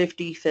 is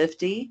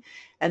 50-50,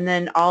 and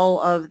then all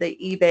of the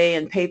eBay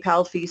and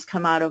PayPal fees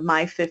come out of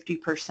my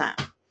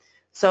 50%.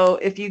 So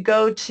if you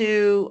go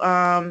to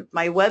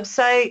my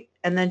website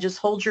and then just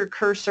hold your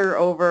cursor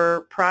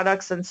over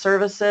products and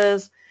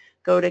services,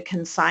 go to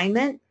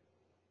consignment,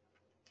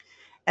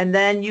 and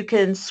then you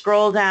can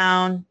scroll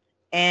down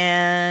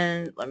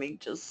and let me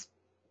just,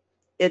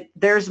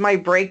 there's my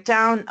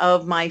breakdown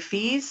of my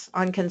fees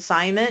on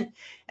consignment.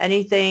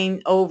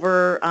 Anything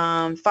over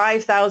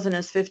 5,000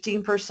 is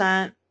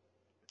 15%.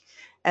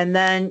 And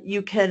then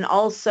you can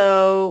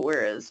also,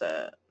 where is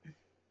it?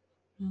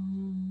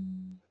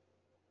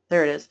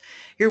 There it is.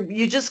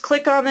 You just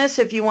click on this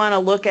if you want to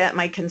look at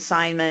my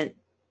consignment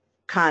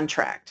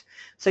contract.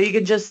 So you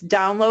can just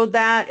download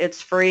that.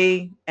 It's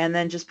free, and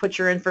then just put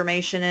your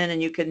information in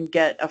and you can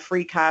get a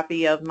free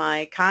copy of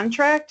my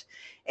contract.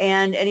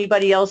 And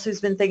anybody else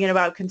who's been thinking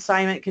about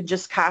consignment can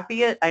just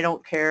copy it. I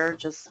don't care.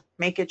 Just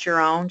make it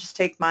your own. Just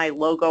take my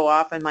logo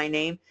off and my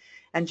name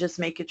and just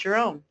make it your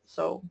own.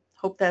 So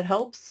hope that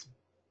helps.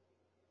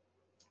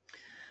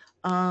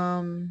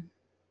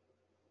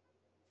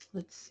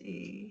 Let's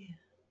see.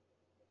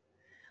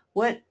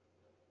 What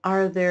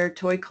are there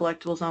toy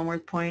collectibles on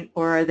Worthpoint,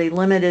 or are they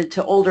limited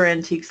to older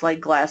antiques like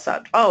glass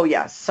out? Oh,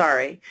 yes,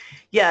 sorry.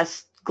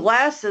 Yes,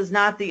 glass is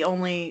not the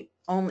only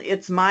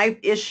it's my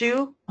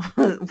issue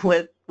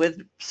with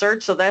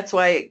search, so that's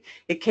why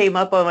it came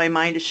up on my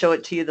mind to show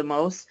it to you the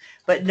most.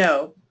 But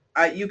no,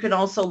 you can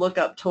also look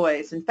up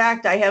toys. In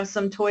fact, I have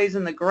some toys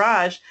in the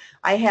garage.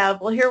 I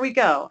have, well, here we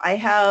go. I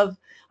have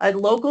a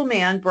local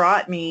man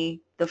brought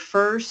me the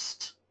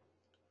first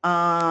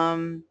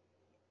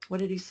what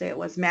did he say it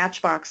was?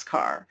 Matchbox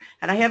car.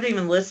 And I haven't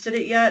even listed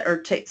it yet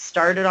or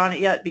started on it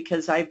yet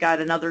because I've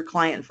got another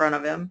client in front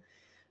of him.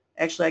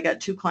 Actually, I got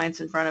two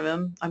clients in front of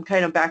him. I'm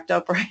kind of backed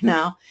up right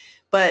now.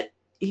 But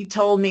he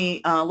told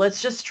me,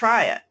 let's just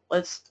try it.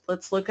 Let's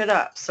look it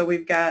up. So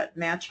we've got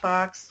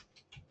Matchbox.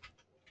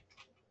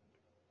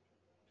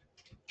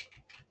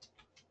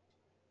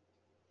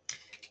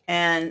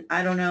 And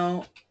I don't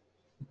know,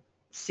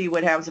 see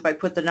what happens if I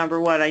put the number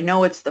 1. I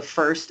know it's the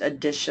first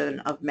edition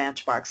of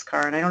Matchbox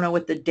car, and I don't know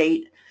what the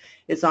date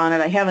is on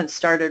it. I haven't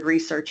started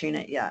researching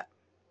it yet.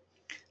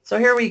 So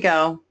here we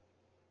go.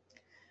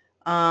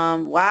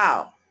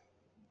 Wow,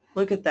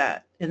 look at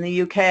that in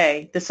the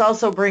UK. This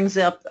also brings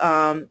up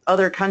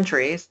other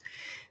countries.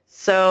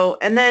 So,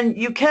 and then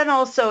you can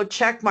also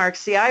check mark.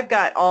 See, I've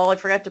got all, I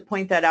forgot to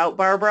point that out,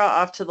 Barbara,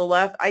 off to the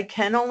left. I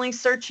can only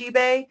search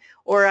eBay,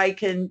 or I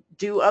can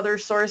do other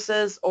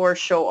sources or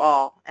show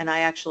all, and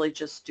I actually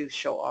just do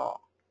show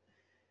all.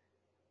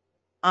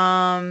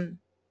 All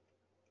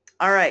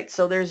right,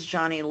 so there's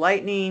Johnny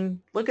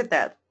Lightning. Look at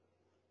that.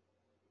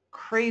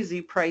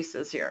 Crazy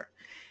prices here.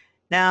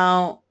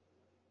 Now,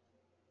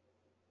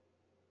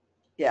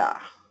 yeah,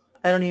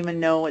 I don't even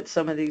know what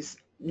some of these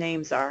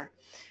names are.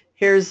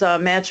 Here's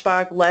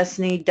Matchbox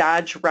Lesney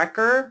Dodge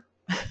Wrecker.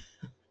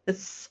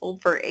 It's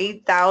sold for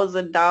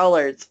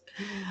 $8,000.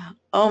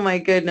 Oh my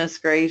goodness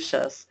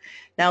gracious.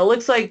 Now it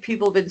looks like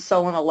people have been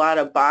selling a lot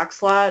of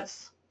box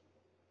lots.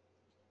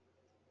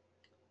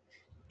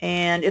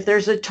 And if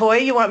there's a toy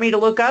you want me to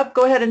look up,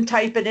 go ahead and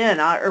type it in,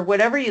 or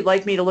whatever you'd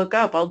like me to look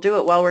up. I'll do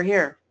it while we're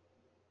here.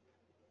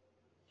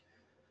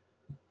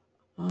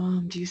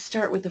 Do you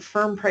start with a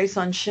firm price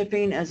on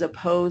shipping as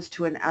opposed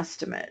to an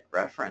estimate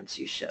reference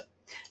you ship?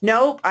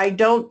 Nope, I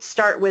don't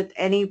start with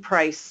any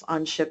price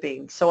on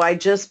shipping. So I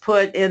just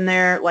put in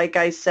there, like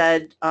I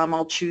said,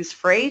 I'll choose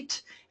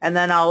freight, and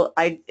then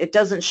it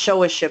doesn't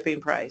show a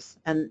shipping price.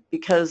 And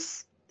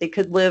because they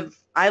could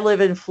I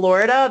live in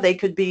Florida, they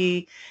could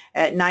be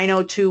at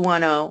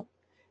 90210,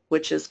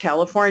 which is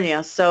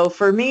California. So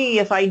for me,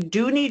 if I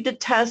do need to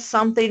test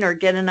something or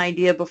get an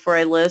idea before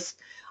I list,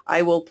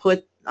 I will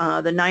put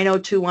the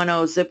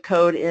 90210 zip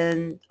code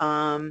in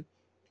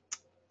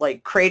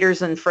like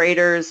Craters and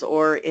Freighters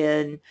or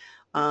in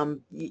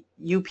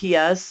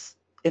UPS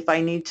if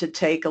I need to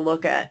take a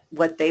look at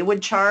what they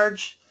would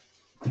charge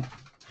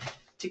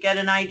to get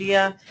an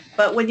idea.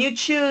 But when you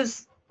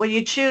choose, or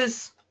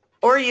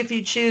if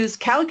you choose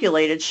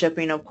calculated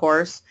shipping, of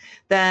course,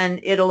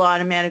 then it'll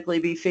automatically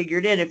be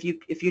figured in if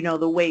you know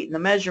the weight and the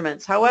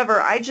measurements.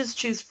 However, I just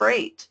choose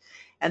freight,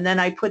 and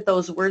then I put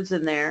those words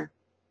in there.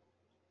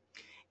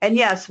 And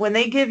yes, when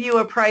they give you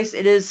a price,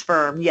 it is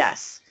firm,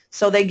 yes.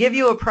 So they give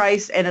you a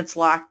price and it's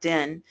locked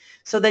in.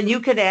 So then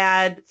you could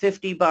add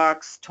 $50,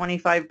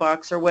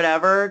 $25 or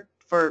whatever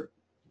for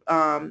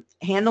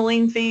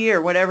handling fee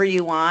or whatever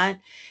you want.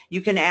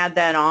 You can add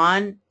that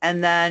on,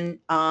 and then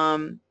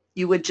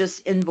you would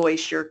just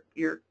invoice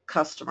your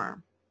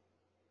customer.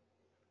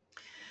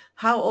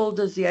 How old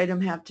does the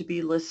item have to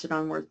be listed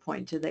on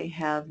Worthpoint? Do they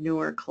have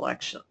newer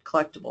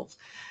collectibles?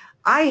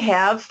 I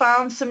have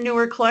found some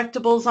newer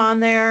collectibles on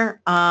there.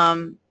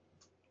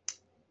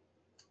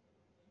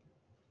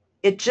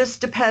 It just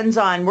depends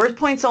on,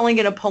 Worthpoint's only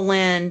going to pull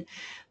in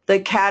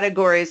the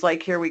categories,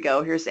 like here we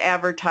go. Here's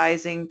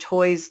advertising,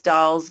 toys,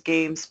 dolls,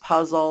 games,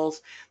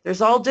 puzzles.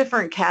 There's all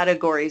different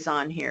categories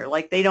on here.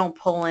 Like they don't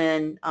pull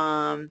in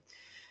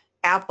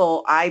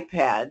Apple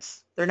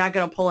iPads. They're not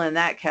going to pull in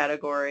that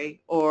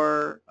category,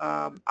 or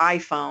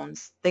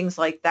iPhones, things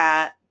like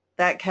that.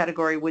 That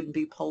category wouldn't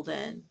be pulled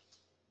in.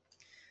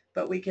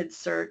 but we could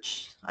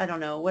search. I don't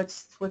know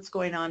what's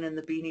going on in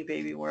the Beanie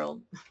Baby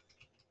world.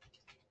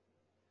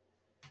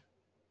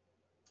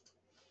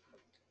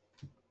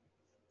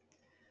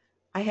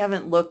 I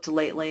haven't looked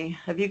lately.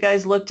 Have you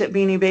guys looked at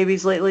Beanie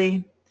Babies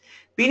lately?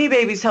 Beanie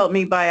Babies helped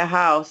me buy a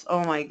house.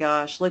 Oh my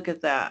gosh, look at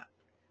that.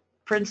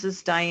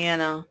 Princess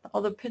Diana.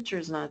 Oh, the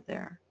picture's not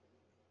there.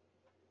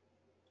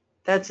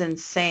 That's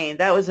insane.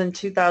 That was in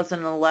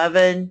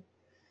 2011.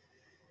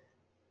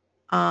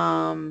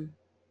 Wow,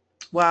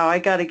 I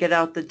got to get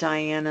out the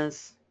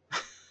Dianas.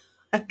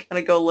 I got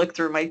to go look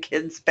through my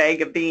kids'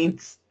 bag of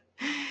beans.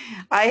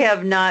 I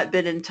have not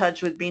been in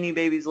touch with Beanie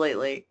Babies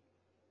lately.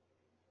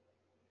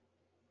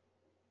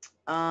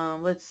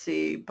 Let's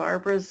see.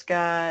 Barbara's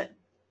got,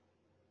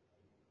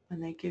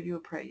 when they give you a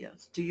price,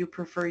 yes. Do you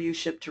prefer you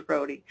ship to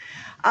Rhodey?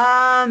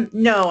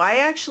 No, I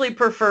actually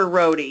prefer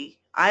Rhodey.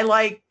 I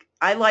like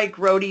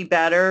Rhodey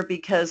better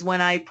because when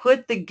I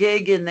put the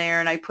gig in there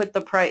and I put the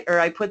price, or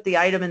I put the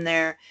item in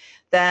there,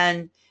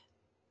 then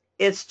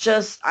it's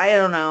just, I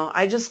don't know.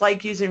 I just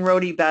like using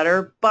Rhodey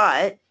better,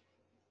 but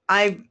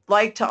I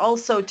like to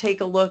also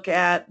take a look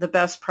at the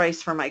best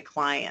price for my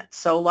client.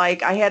 So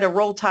like I had a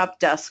roll top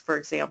desk, for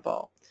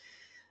example.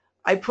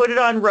 I put it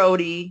on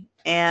Rhodey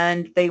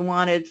and they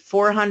wanted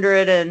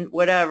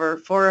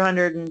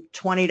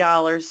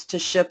 $420 to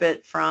ship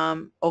it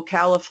from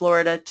Ocala,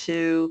 Florida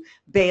to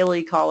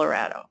Bailey,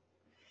 Colorado.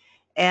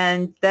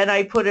 And then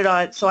I put it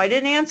on, so I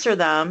didn't answer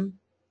them,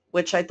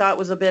 which I thought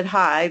was a bit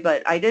high,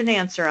 but I didn't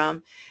answer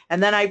them.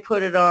 And then I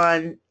put it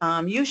on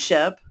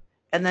UShip,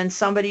 and then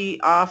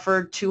somebody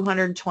offered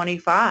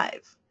 $225.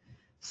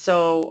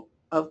 So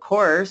of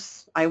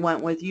course I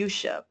went with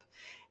UShip.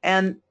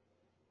 And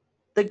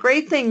the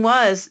great thing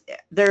was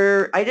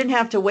I didn't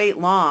have to wait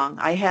long.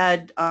 I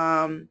had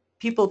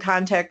people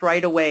contact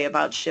right away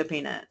about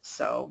shipping it.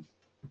 So,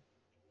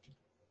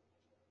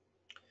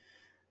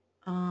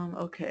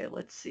 okay,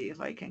 let's see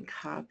if I can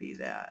copy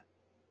that.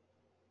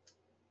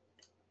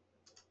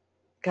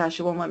 Gosh,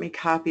 it won't let me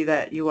copy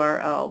that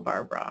URL,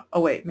 Barbara.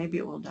 Oh, wait, maybe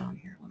it will down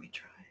here. Let me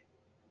try.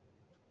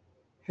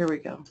 Here we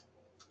go.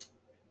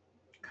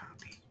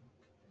 Copy.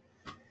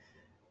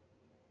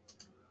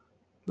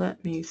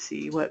 Let me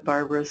see what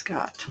Barbara's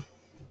got.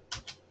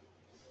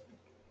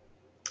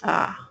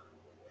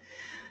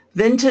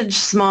 Vintage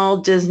small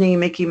Disney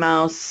Mickey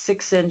Mouse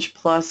 6-inch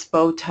plus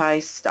bow tie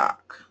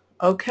stock.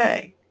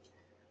 Okay.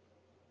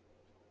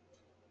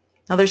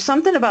 Now there's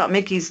something about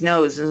Mickey's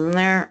nose, isn't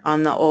there,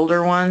 on the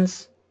older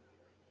ones?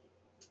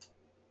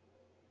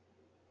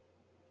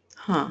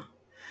 Huh.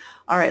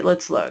 All right,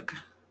 let's look.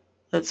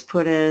 Let's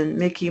put in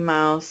Mickey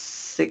Mouse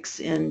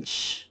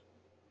 6-inch.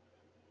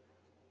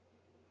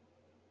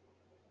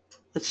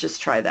 Let's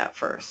just try that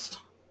first.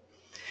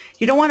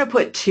 You don't want to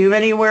put too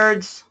many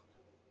words.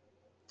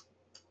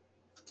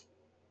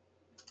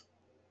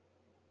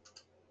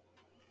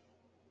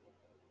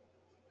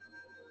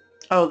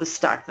 Oh, the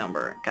stock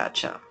number.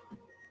 Gotcha.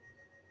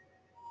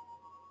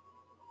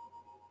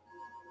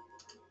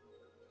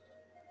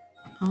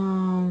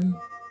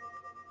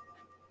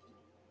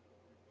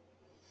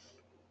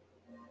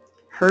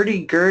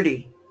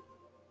 Hurdy-gurdy.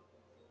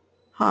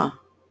 Huh.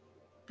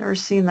 Never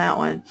seen that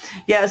one.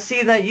 Yeah,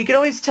 see that you can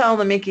always tell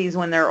the Mickeys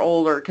when they're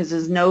older because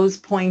his nose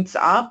points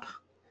up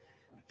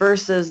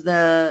versus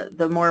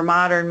the more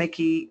modern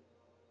Mickey.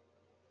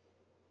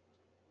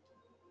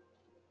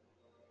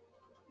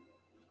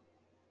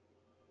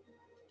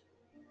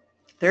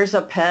 There's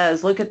a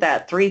Pez. Look at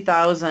that,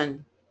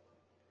 3,000.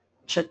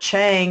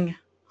 Cha-chang.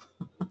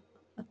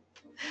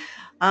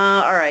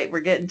 All right, we're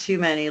getting too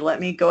many. Let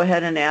me go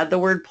ahead and add the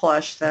word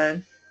plush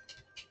then.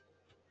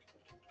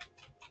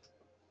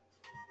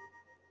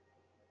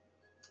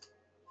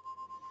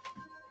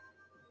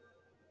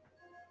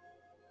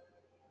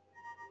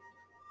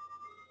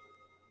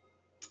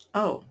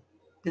 Oh,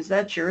 is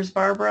that yours,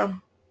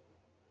 Barbara?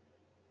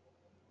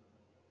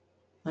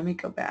 Let me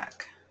go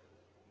back.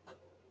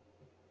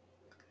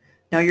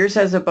 No, yours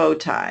has a bow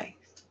tie.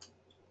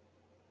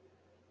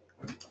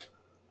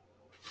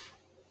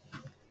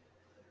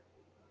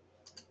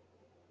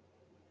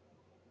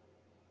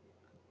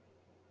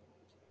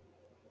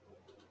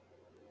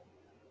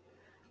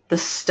 The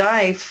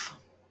Stife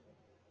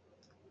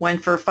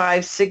went for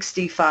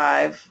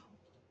 $565.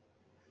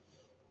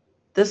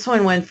 This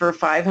one went for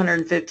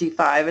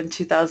 $555 in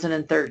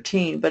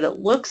 2013, but it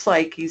looks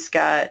like he's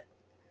got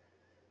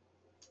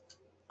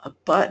a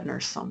button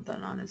or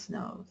something on his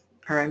nose,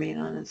 or I mean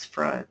on his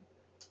front.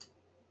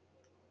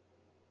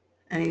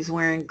 And he's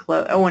wearing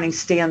gloves. Oh, and he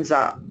stands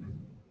up.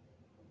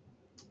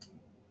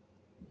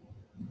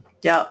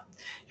 Yep.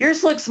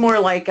 Yours looks more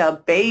like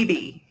a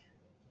baby,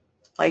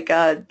 like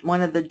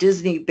one of the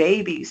Disney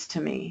babies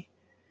to me.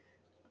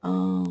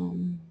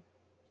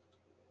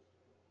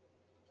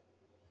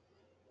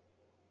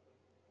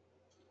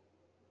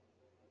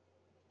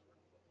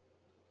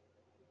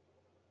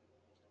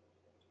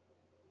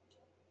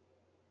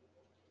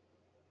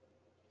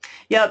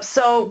 Yep,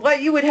 so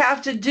what you would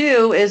have to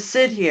do is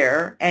sit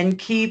here and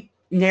keep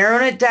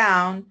narrowing it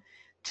down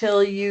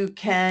till you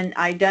can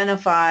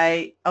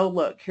identify, oh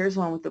look, here's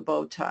one with the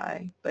bow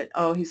tie, but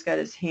oh, he's got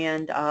his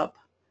hand up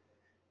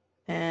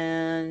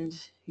and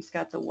he's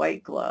got the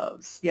white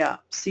gloves. Yeah,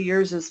 see,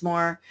 yours is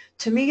more,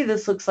 to me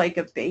this looks like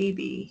a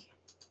baby.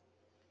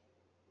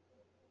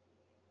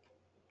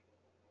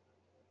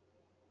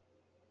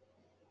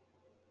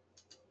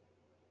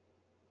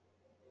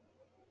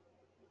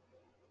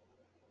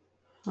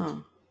 Huh.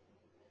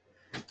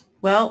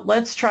 Well,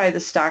 let's try the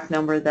stock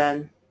number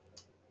then.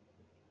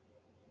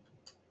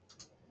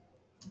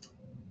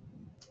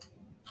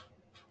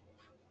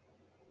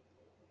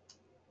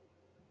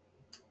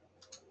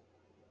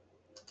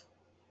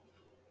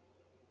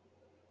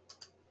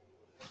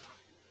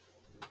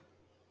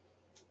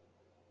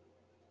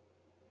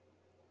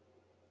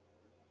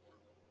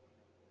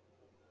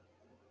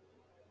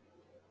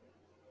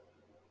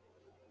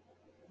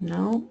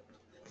 No,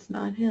 it's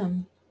not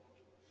him.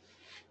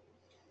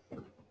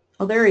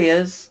 Oh, there he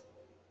is.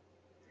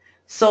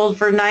 Sold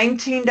for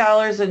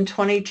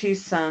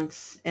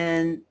 $19.22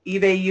 in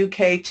eBay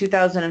UK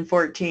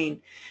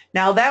 2014.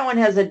 Now that one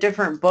has a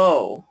different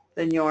bow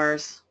than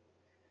yours,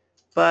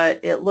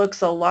 but it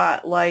looks a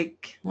lot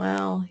like,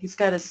 well, he's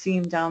got a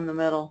seam down the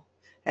middle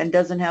and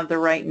doesn't have the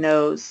right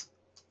nose.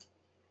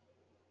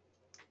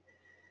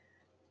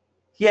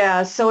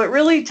 Yeah, so it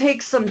really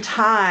takes some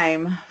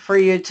time for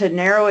you to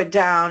narrow it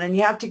down, and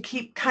you have to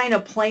keep kind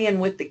of playing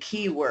with the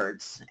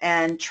keywords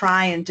and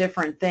trying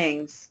different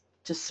things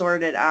to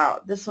sort it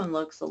out. This one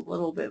looks a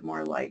little bit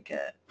more like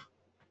it.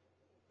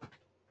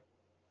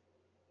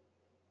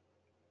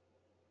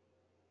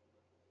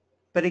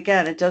 But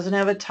again, it doesn't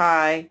have a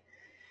tie.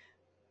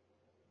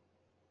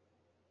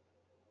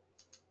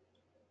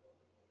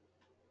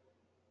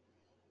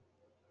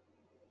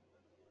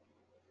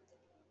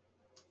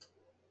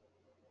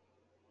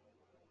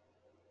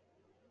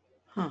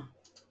 Huh.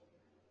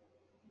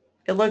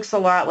 It looks a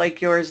lot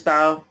like yours,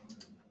 though.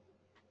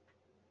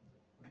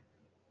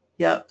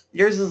 Yep.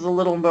 Yours is a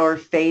little more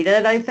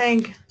faded, I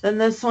think, than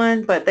this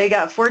one, but they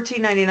got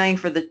 $14.99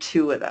 for the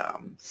two of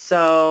them.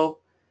 So,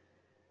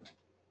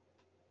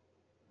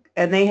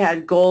 and they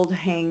had gold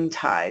hang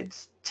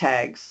tags.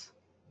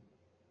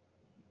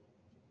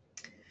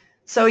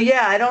 So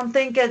yeah, I don't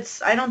think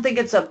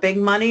it's a big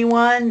money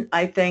one.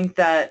 I think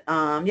that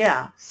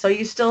yeah. So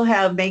you still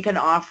have make an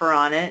offer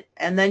on it,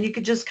 and then you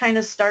could just kind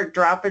of start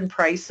dropping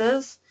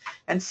prices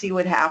and see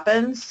what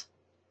happens.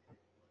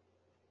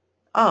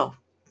 Oh,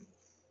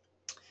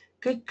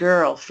 good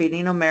girl,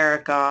 Feeding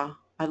America.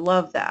 I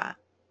love that.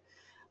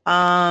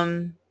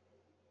 Um,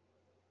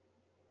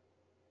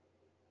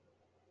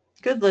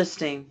 Good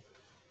listing.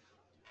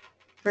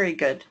 Very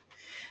good.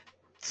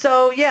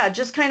 So yeah,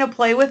 just kind of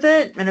play with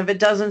it, and if it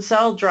doesn't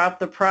sell, drop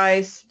the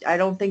price. I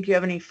don't think you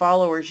have any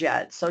followers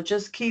yet, so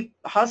just keep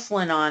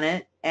hustling on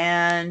it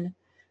and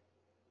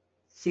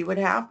see what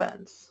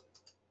happens.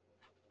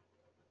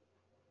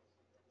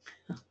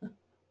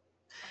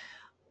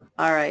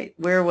 All right,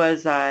 where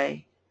was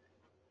I?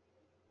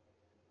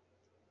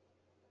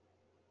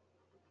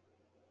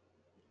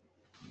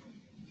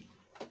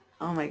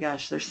 Oh my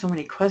gosh, there's so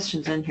many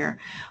questions in here.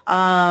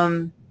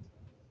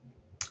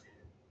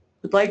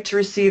 Would like to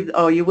receive,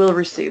 oh, you will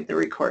receive the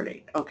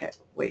recording. Okay,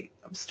 wait,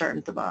 I'm starting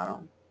at the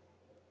bottom.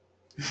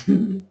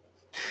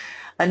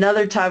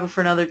 Another topic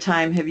for another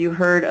time. Have you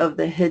heard of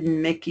the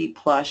Hidden Mickey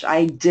plush?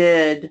 I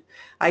did.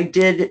 I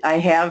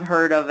have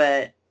heard of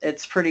it.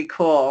 It's pretty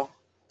cool.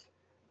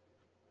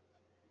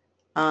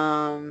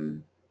 It's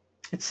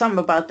something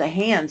about the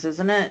hands,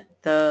 isn't it?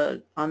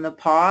 On the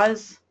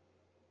paws.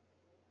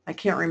 I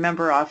can't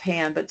remember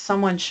offhand, but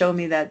someone showed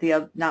me that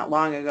not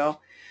long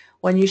ago.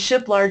 When you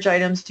ship large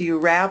items, do you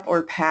wrap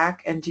or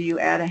pack, and do you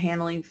add a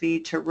handling fee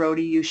to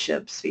Roadie You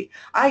Ships fee?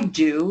 I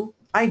do.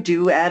 I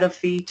do add a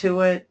fee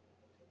to it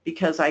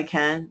because I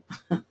can.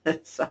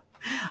 So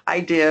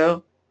I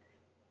do.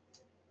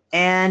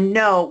 And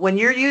no, when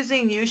you're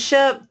using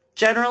UShip,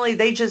 generally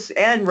they just,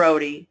 and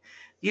Roadie,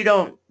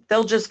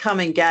 they'll just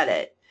come and get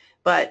it.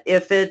 But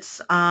if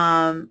it's,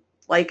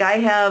 like I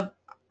have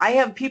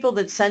people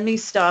that send me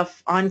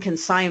stuff on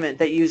consignment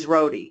that use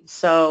Roadie.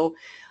 So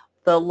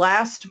the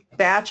last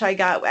batch I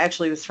got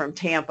actually was from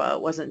Tampa.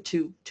 It wasn't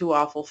too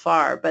awful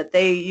far, but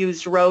they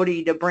used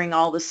Roadie to bring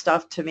all the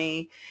stuff to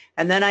me.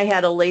 And then I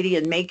had a lady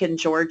in Macon,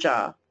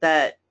 Georgia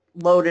that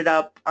loaded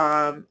up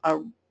a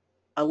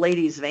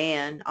lady's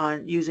van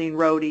on using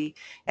Roadie,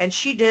 and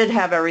she did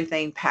have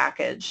everything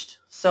packaged.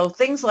 So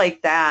things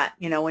like that,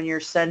 when you're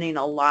sending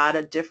a lot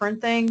of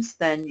different things,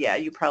 then yeah,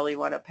 you probably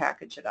want to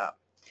package it up.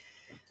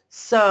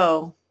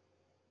 So,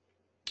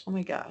 oh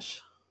my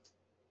gosh.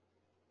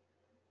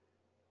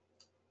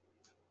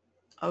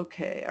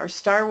 Okay, are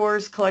Star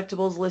Wars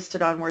collectibles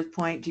listed on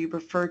Worthpoint? Do you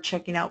prefer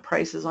checking out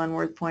prices on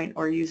Worthpoint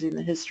or using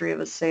the history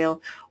of a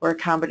sale, or a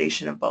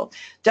combination of both?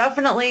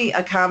 Definitely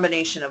a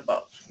combination of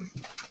both.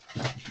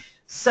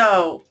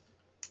 So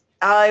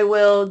I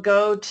will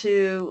go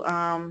to,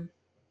 all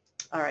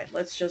right,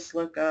 let's just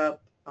look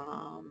up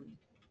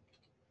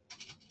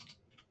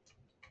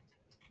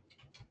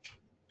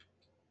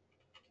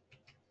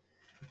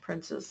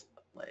Princess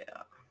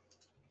Leia.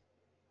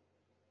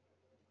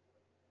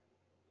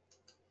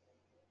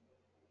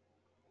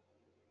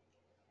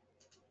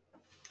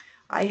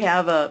 I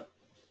have a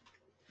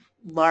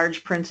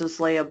large Princess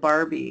Leia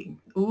Barbie.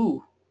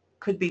 Ooh,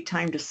 could be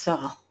time to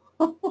sell.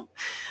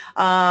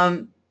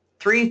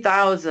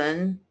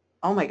 3,000.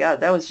 Oh my God,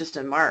 that was just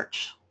in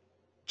March.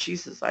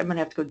 Jesus, I'm gonna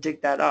have to go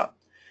dig that up.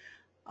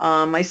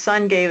 My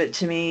son gave it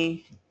to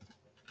me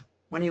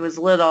when he was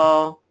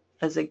little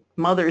as a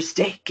Mother's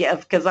Day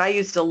gift because I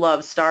used to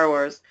love Star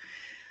Wars.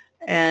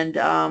 And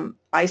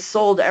I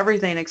sold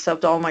everything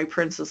except all my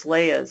Princess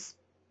Leia's.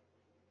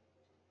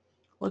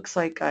 Looks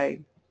like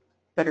I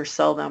better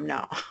sell them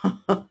now.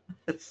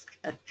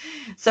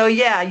 So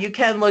yeah, you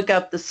can look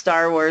up the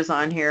Star Wars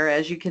on here.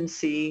 As you can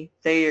see,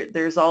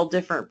 there's all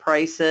different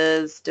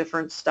prices,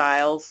 different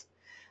styles.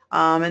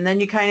 And then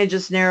you kind of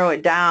just narrow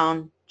it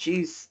down.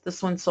 Geez,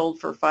 this one sold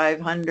for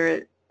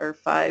 500 or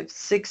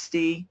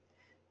 560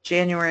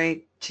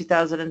 January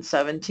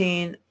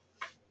 2017.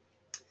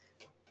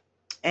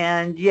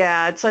 And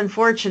yeah, it's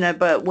unfortunate,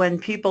 but when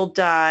people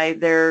die,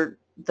 the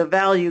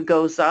value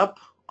goes up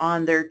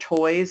on their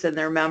toys and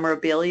their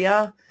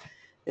memorabilia.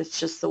 It's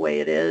just the way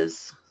it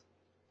is.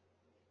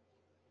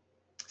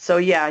 So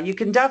yeah, you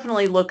can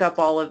definitely look up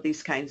all of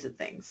these kinds of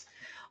things.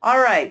 All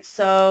right,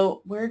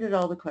 so where did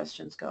all the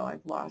questions go?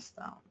 I've lost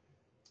them.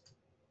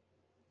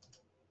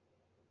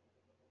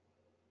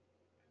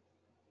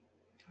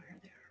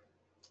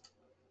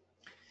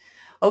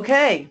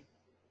 Okay.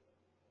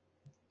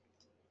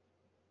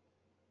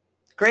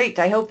 Great.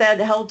 I hope that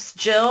helps,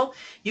 Jill.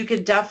 You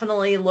could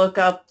definitely look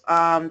up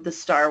the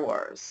Star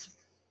Wars.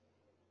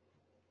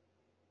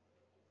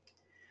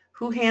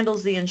 Who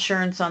handles the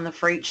insurance on the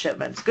freight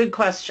shipments? Good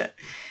question.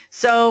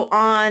 So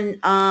on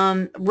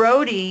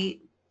Roadie,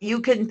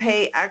 you can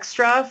pay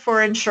extra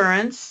for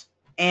insurance,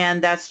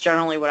 and that's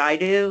generally what I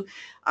do.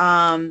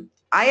 I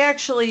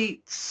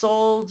actually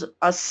sold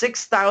a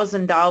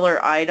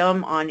 $6,000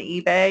 item on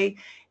eBay,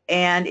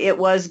 and it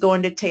was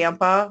going to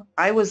Tampa.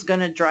 I was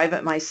going to drive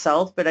it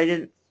myself, but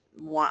I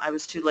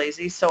was too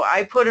lazy. So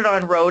I put it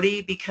on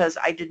Roadie because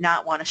I did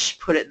not want to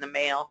put it in the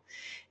mail.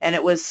 And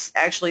it was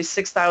actually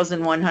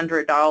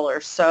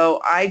 $6,100.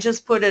 So I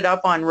just put it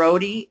up on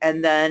Roadie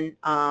and then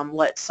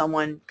let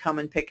someone come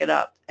and pick it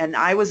up. And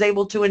I was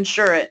able to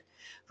insure it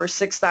for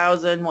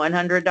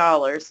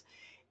 $6,100.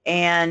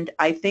 And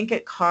I think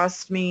it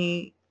cost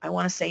me, I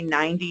want to say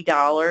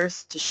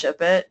 $90 to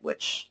ship it,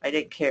 which I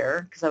didn't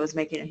care because I was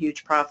making a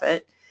huge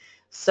profit.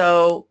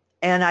 So,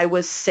 and I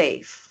was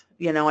safe.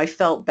 You know, I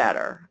felt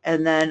better.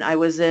 And then I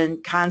was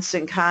in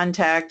constant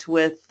contact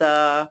with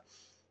the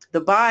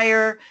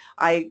buyer.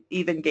 I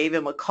even gave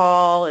him a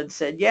call and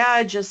said, yeah,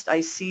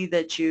 I see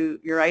that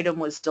your item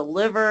was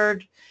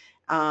delivered.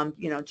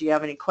 You know, do you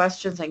have any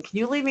questions? And can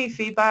you leave me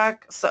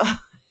feedback? So,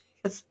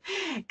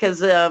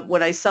 because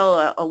when I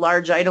sell a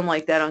large item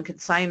like that on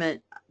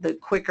consignment, the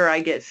quicker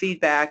I get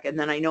feedback and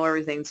then I know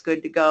everything's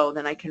good to go,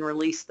 then I can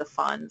release the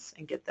funds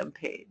and get them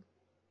paid.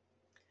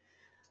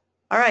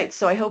 All right,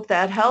 so I hope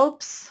that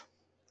helps.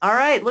 All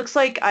right, looks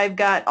like I've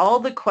got all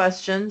the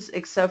questions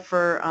except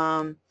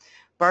for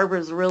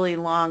Barbara's really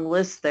long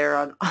list there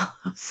on all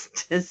those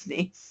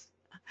Disneys.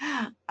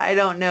 I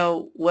don't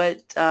know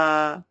what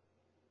all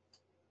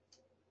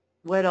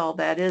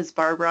that is,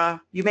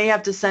 Barbara. You may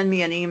have to send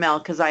me an email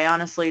because I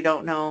honestly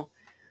don't know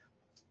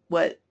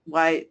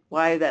why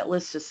that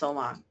list is so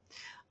long.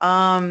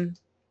 All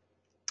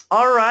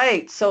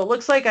right, so it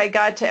looks like I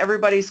got to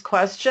everybody's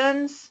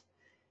questions.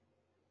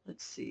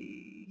 Let's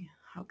see,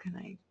 how can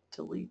I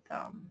delete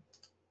them?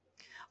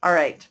 All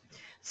right,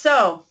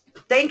 so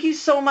thank you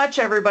so much,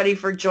 everybody,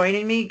 for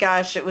joining me.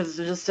 Gosh, it was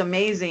just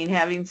amazing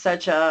having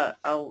such a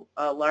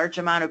large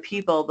amount of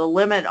people. The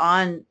limit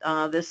on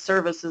this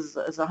service is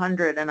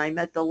 100, and I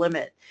met the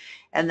limit.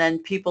 And then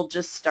people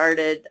just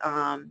started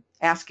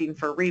asking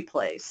for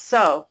replays.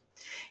 So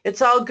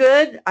it's all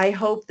good. I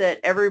hope that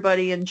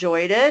everybody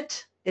enjoyed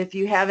it. If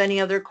you have any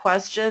other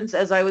questions,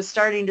 as I was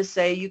starting to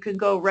say, you can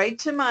go right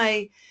to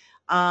my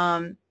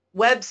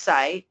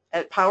website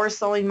at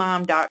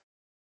powersellingmom.com.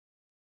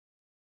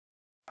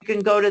 You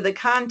can go to the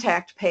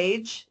contact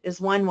page is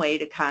one way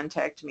to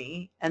contact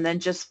me, and then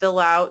just fill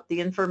out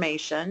the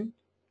information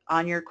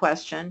on your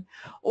question,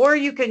 or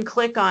you can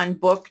click on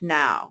Book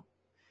Now.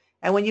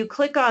 And when you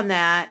click on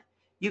that,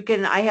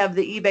 I have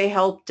the eBay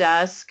help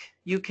desk.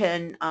 You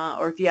can,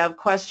 or if you have a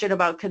question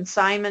about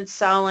consignment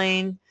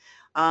selling,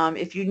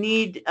 if you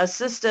need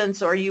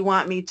assistance or you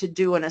want me to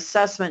do an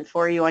assessment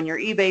for you on your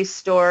eBay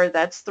store,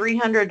 that's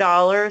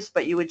 $300,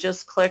 but you would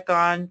just click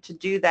on to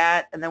do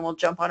that, and then we'll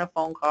jump on a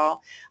phone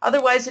call.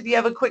 Otherwise, if you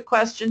have a quick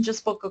question,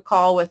 just book a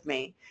call with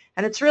me.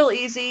 And it's real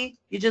easy.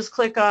 You just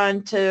click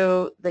on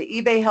to the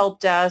eBay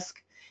help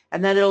desk,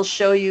 and then it'll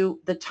show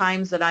you the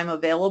times that I'm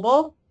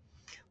available.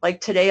 Like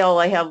today, all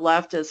I have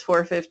left is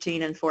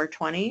 4:15 and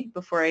 4:20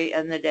 before I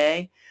end the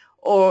day.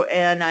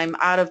 And I'm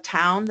out of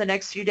town the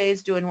next few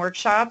days doing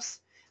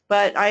workshops,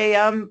 but I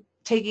am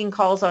taking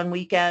calls on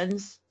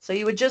weekends. So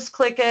you would just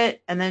click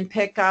it and then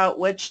pick out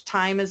which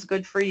time is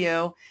good for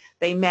you.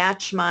 They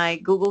match my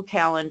Google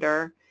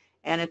Calendar,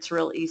 and it's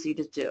real easy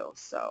to do.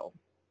 So,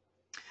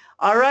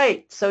 All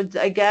right, so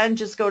again,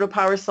 just go to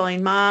Power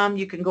Selling Mom.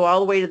 You can go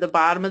all the way to the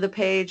bottom of the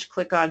page,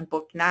 click on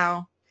Book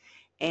Now,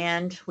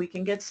 and we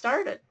can get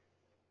started.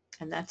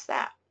 And that's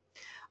that.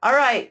 All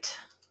right,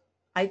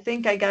 I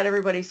think I got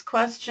everybody's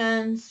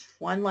questions.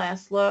 One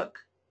last look.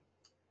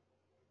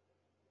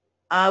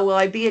 Will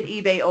I be at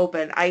eBay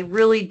Open? I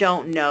really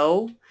don't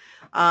know.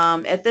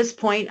 At this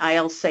point,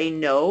 I'll say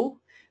no,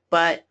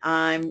 but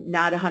I'm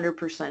not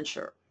 100%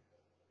 sure.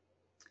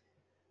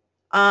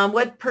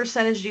 What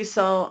percentage do you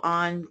sell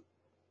on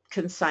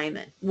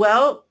consignment?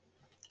 Well,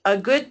 a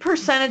good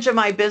percentage of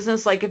my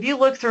business, like if you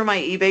look through my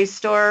eBay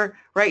store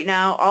right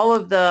now, all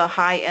of the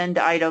high-end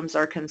items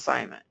are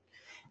consignment.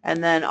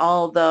 And then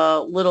all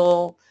the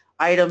little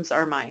items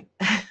are mine.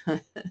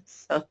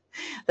 So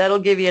that'll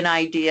give you an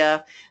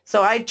idea.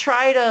 So I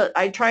try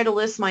to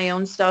list my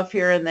own stuff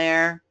here and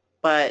there,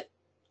 but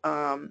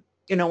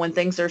you know, when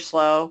things are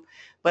slow,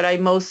 but I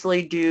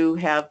mostly do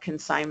have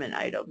consignment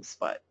items,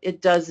 but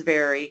it does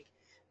vary.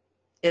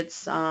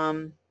 It's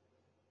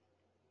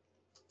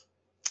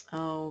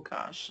oh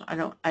gosh, I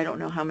don't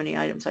know how many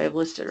items I have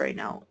listed right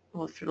now.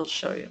 Well, if it'll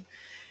show you.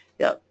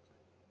 Yep.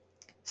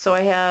 So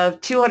I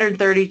have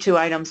 232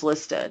 items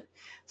listed.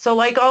 So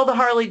like all the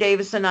Harley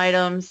Davidson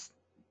items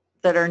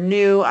that are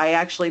new, I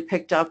actually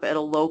picked up at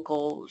a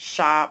local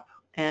shop,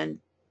 and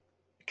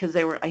because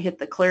I hit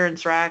the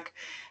clearance rack.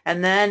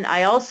 And then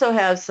I also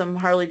have some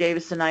Harley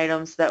Davidson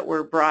items that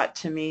were brought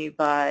to me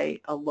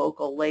by a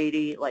local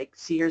lady. Like,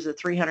 see, here's a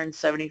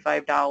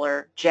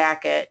 $375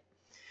 jacket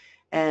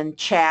and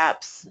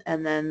chaps,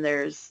 and then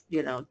there's,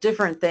 you know,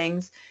 different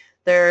things.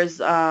 There's,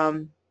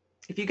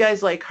 if you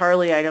guys like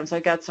Harley items,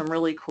 I got some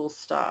really cool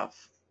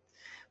stuff.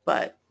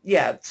 But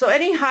yeah, so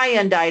any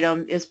high-end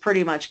item is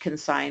pretty much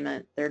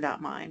consignment. They're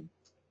not mine.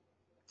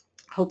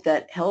 Hope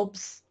that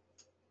helps.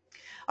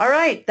 All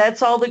right,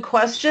 that's all the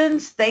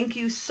questions. Thank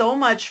you so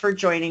much for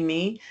joining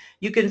me.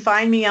 You can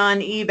find me on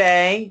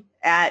eBay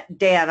at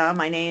Danna,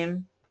 my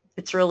name,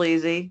 it's real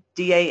easy,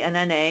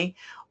 D-A-N-N-A,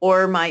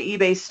 or my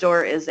eBay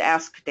store is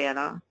Ask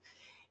Danna,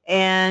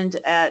 and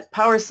at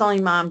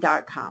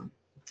powersellingmom.com.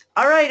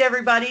 All right,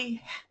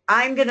 everybody,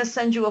 I'm going to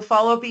send you a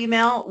follow-up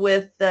email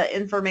with the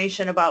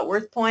information about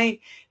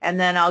Worthpoint, and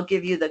then I'll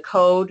give you the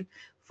code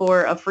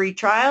for a free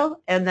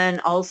trial. And then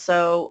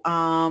also,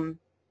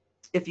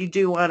 if you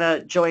do want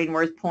to join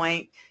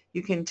Worthpoint,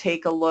 you can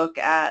take a look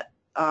at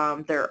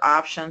their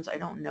options. I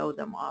don't know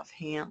them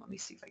offhand. Let me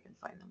see if I can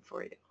find them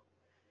for you.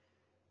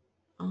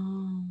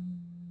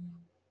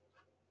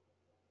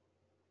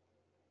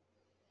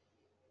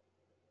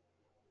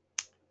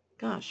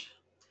 Gosh,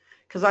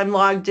 because I'm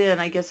logged in,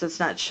 I guess it's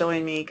not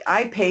showing me.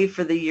 I pay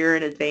for the year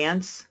in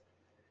advance.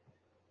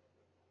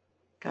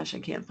 Gosh, I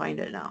can't find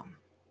it now.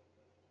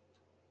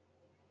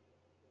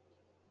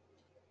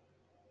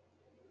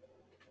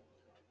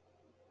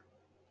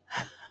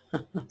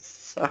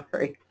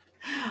 Sorry,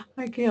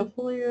 I can't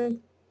believe it.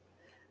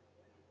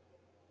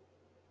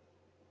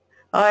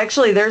 Oh,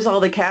 actually, there's all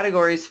the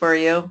categories for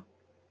you,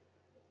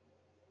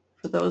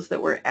 for those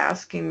that were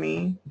asking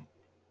me.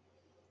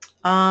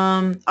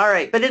 All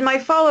right, but in my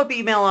follow-up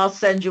email, I'll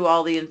send you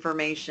all the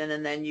information,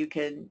 and then you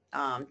can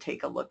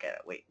take a look at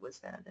it. Wait, was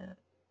that it?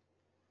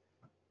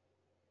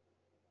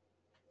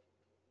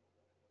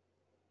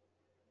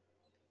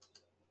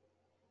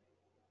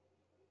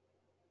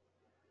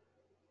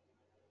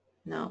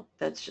 No,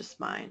 that's just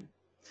mine.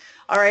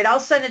 All right, I'll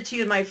send it to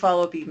you in my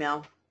follow-up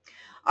email.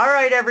 All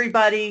right,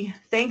 everybody,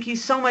 thank you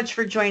so much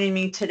for joining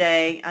me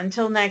today.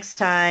 Until next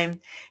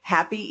time,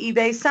 happy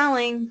eBay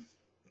selling.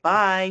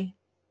 Bye.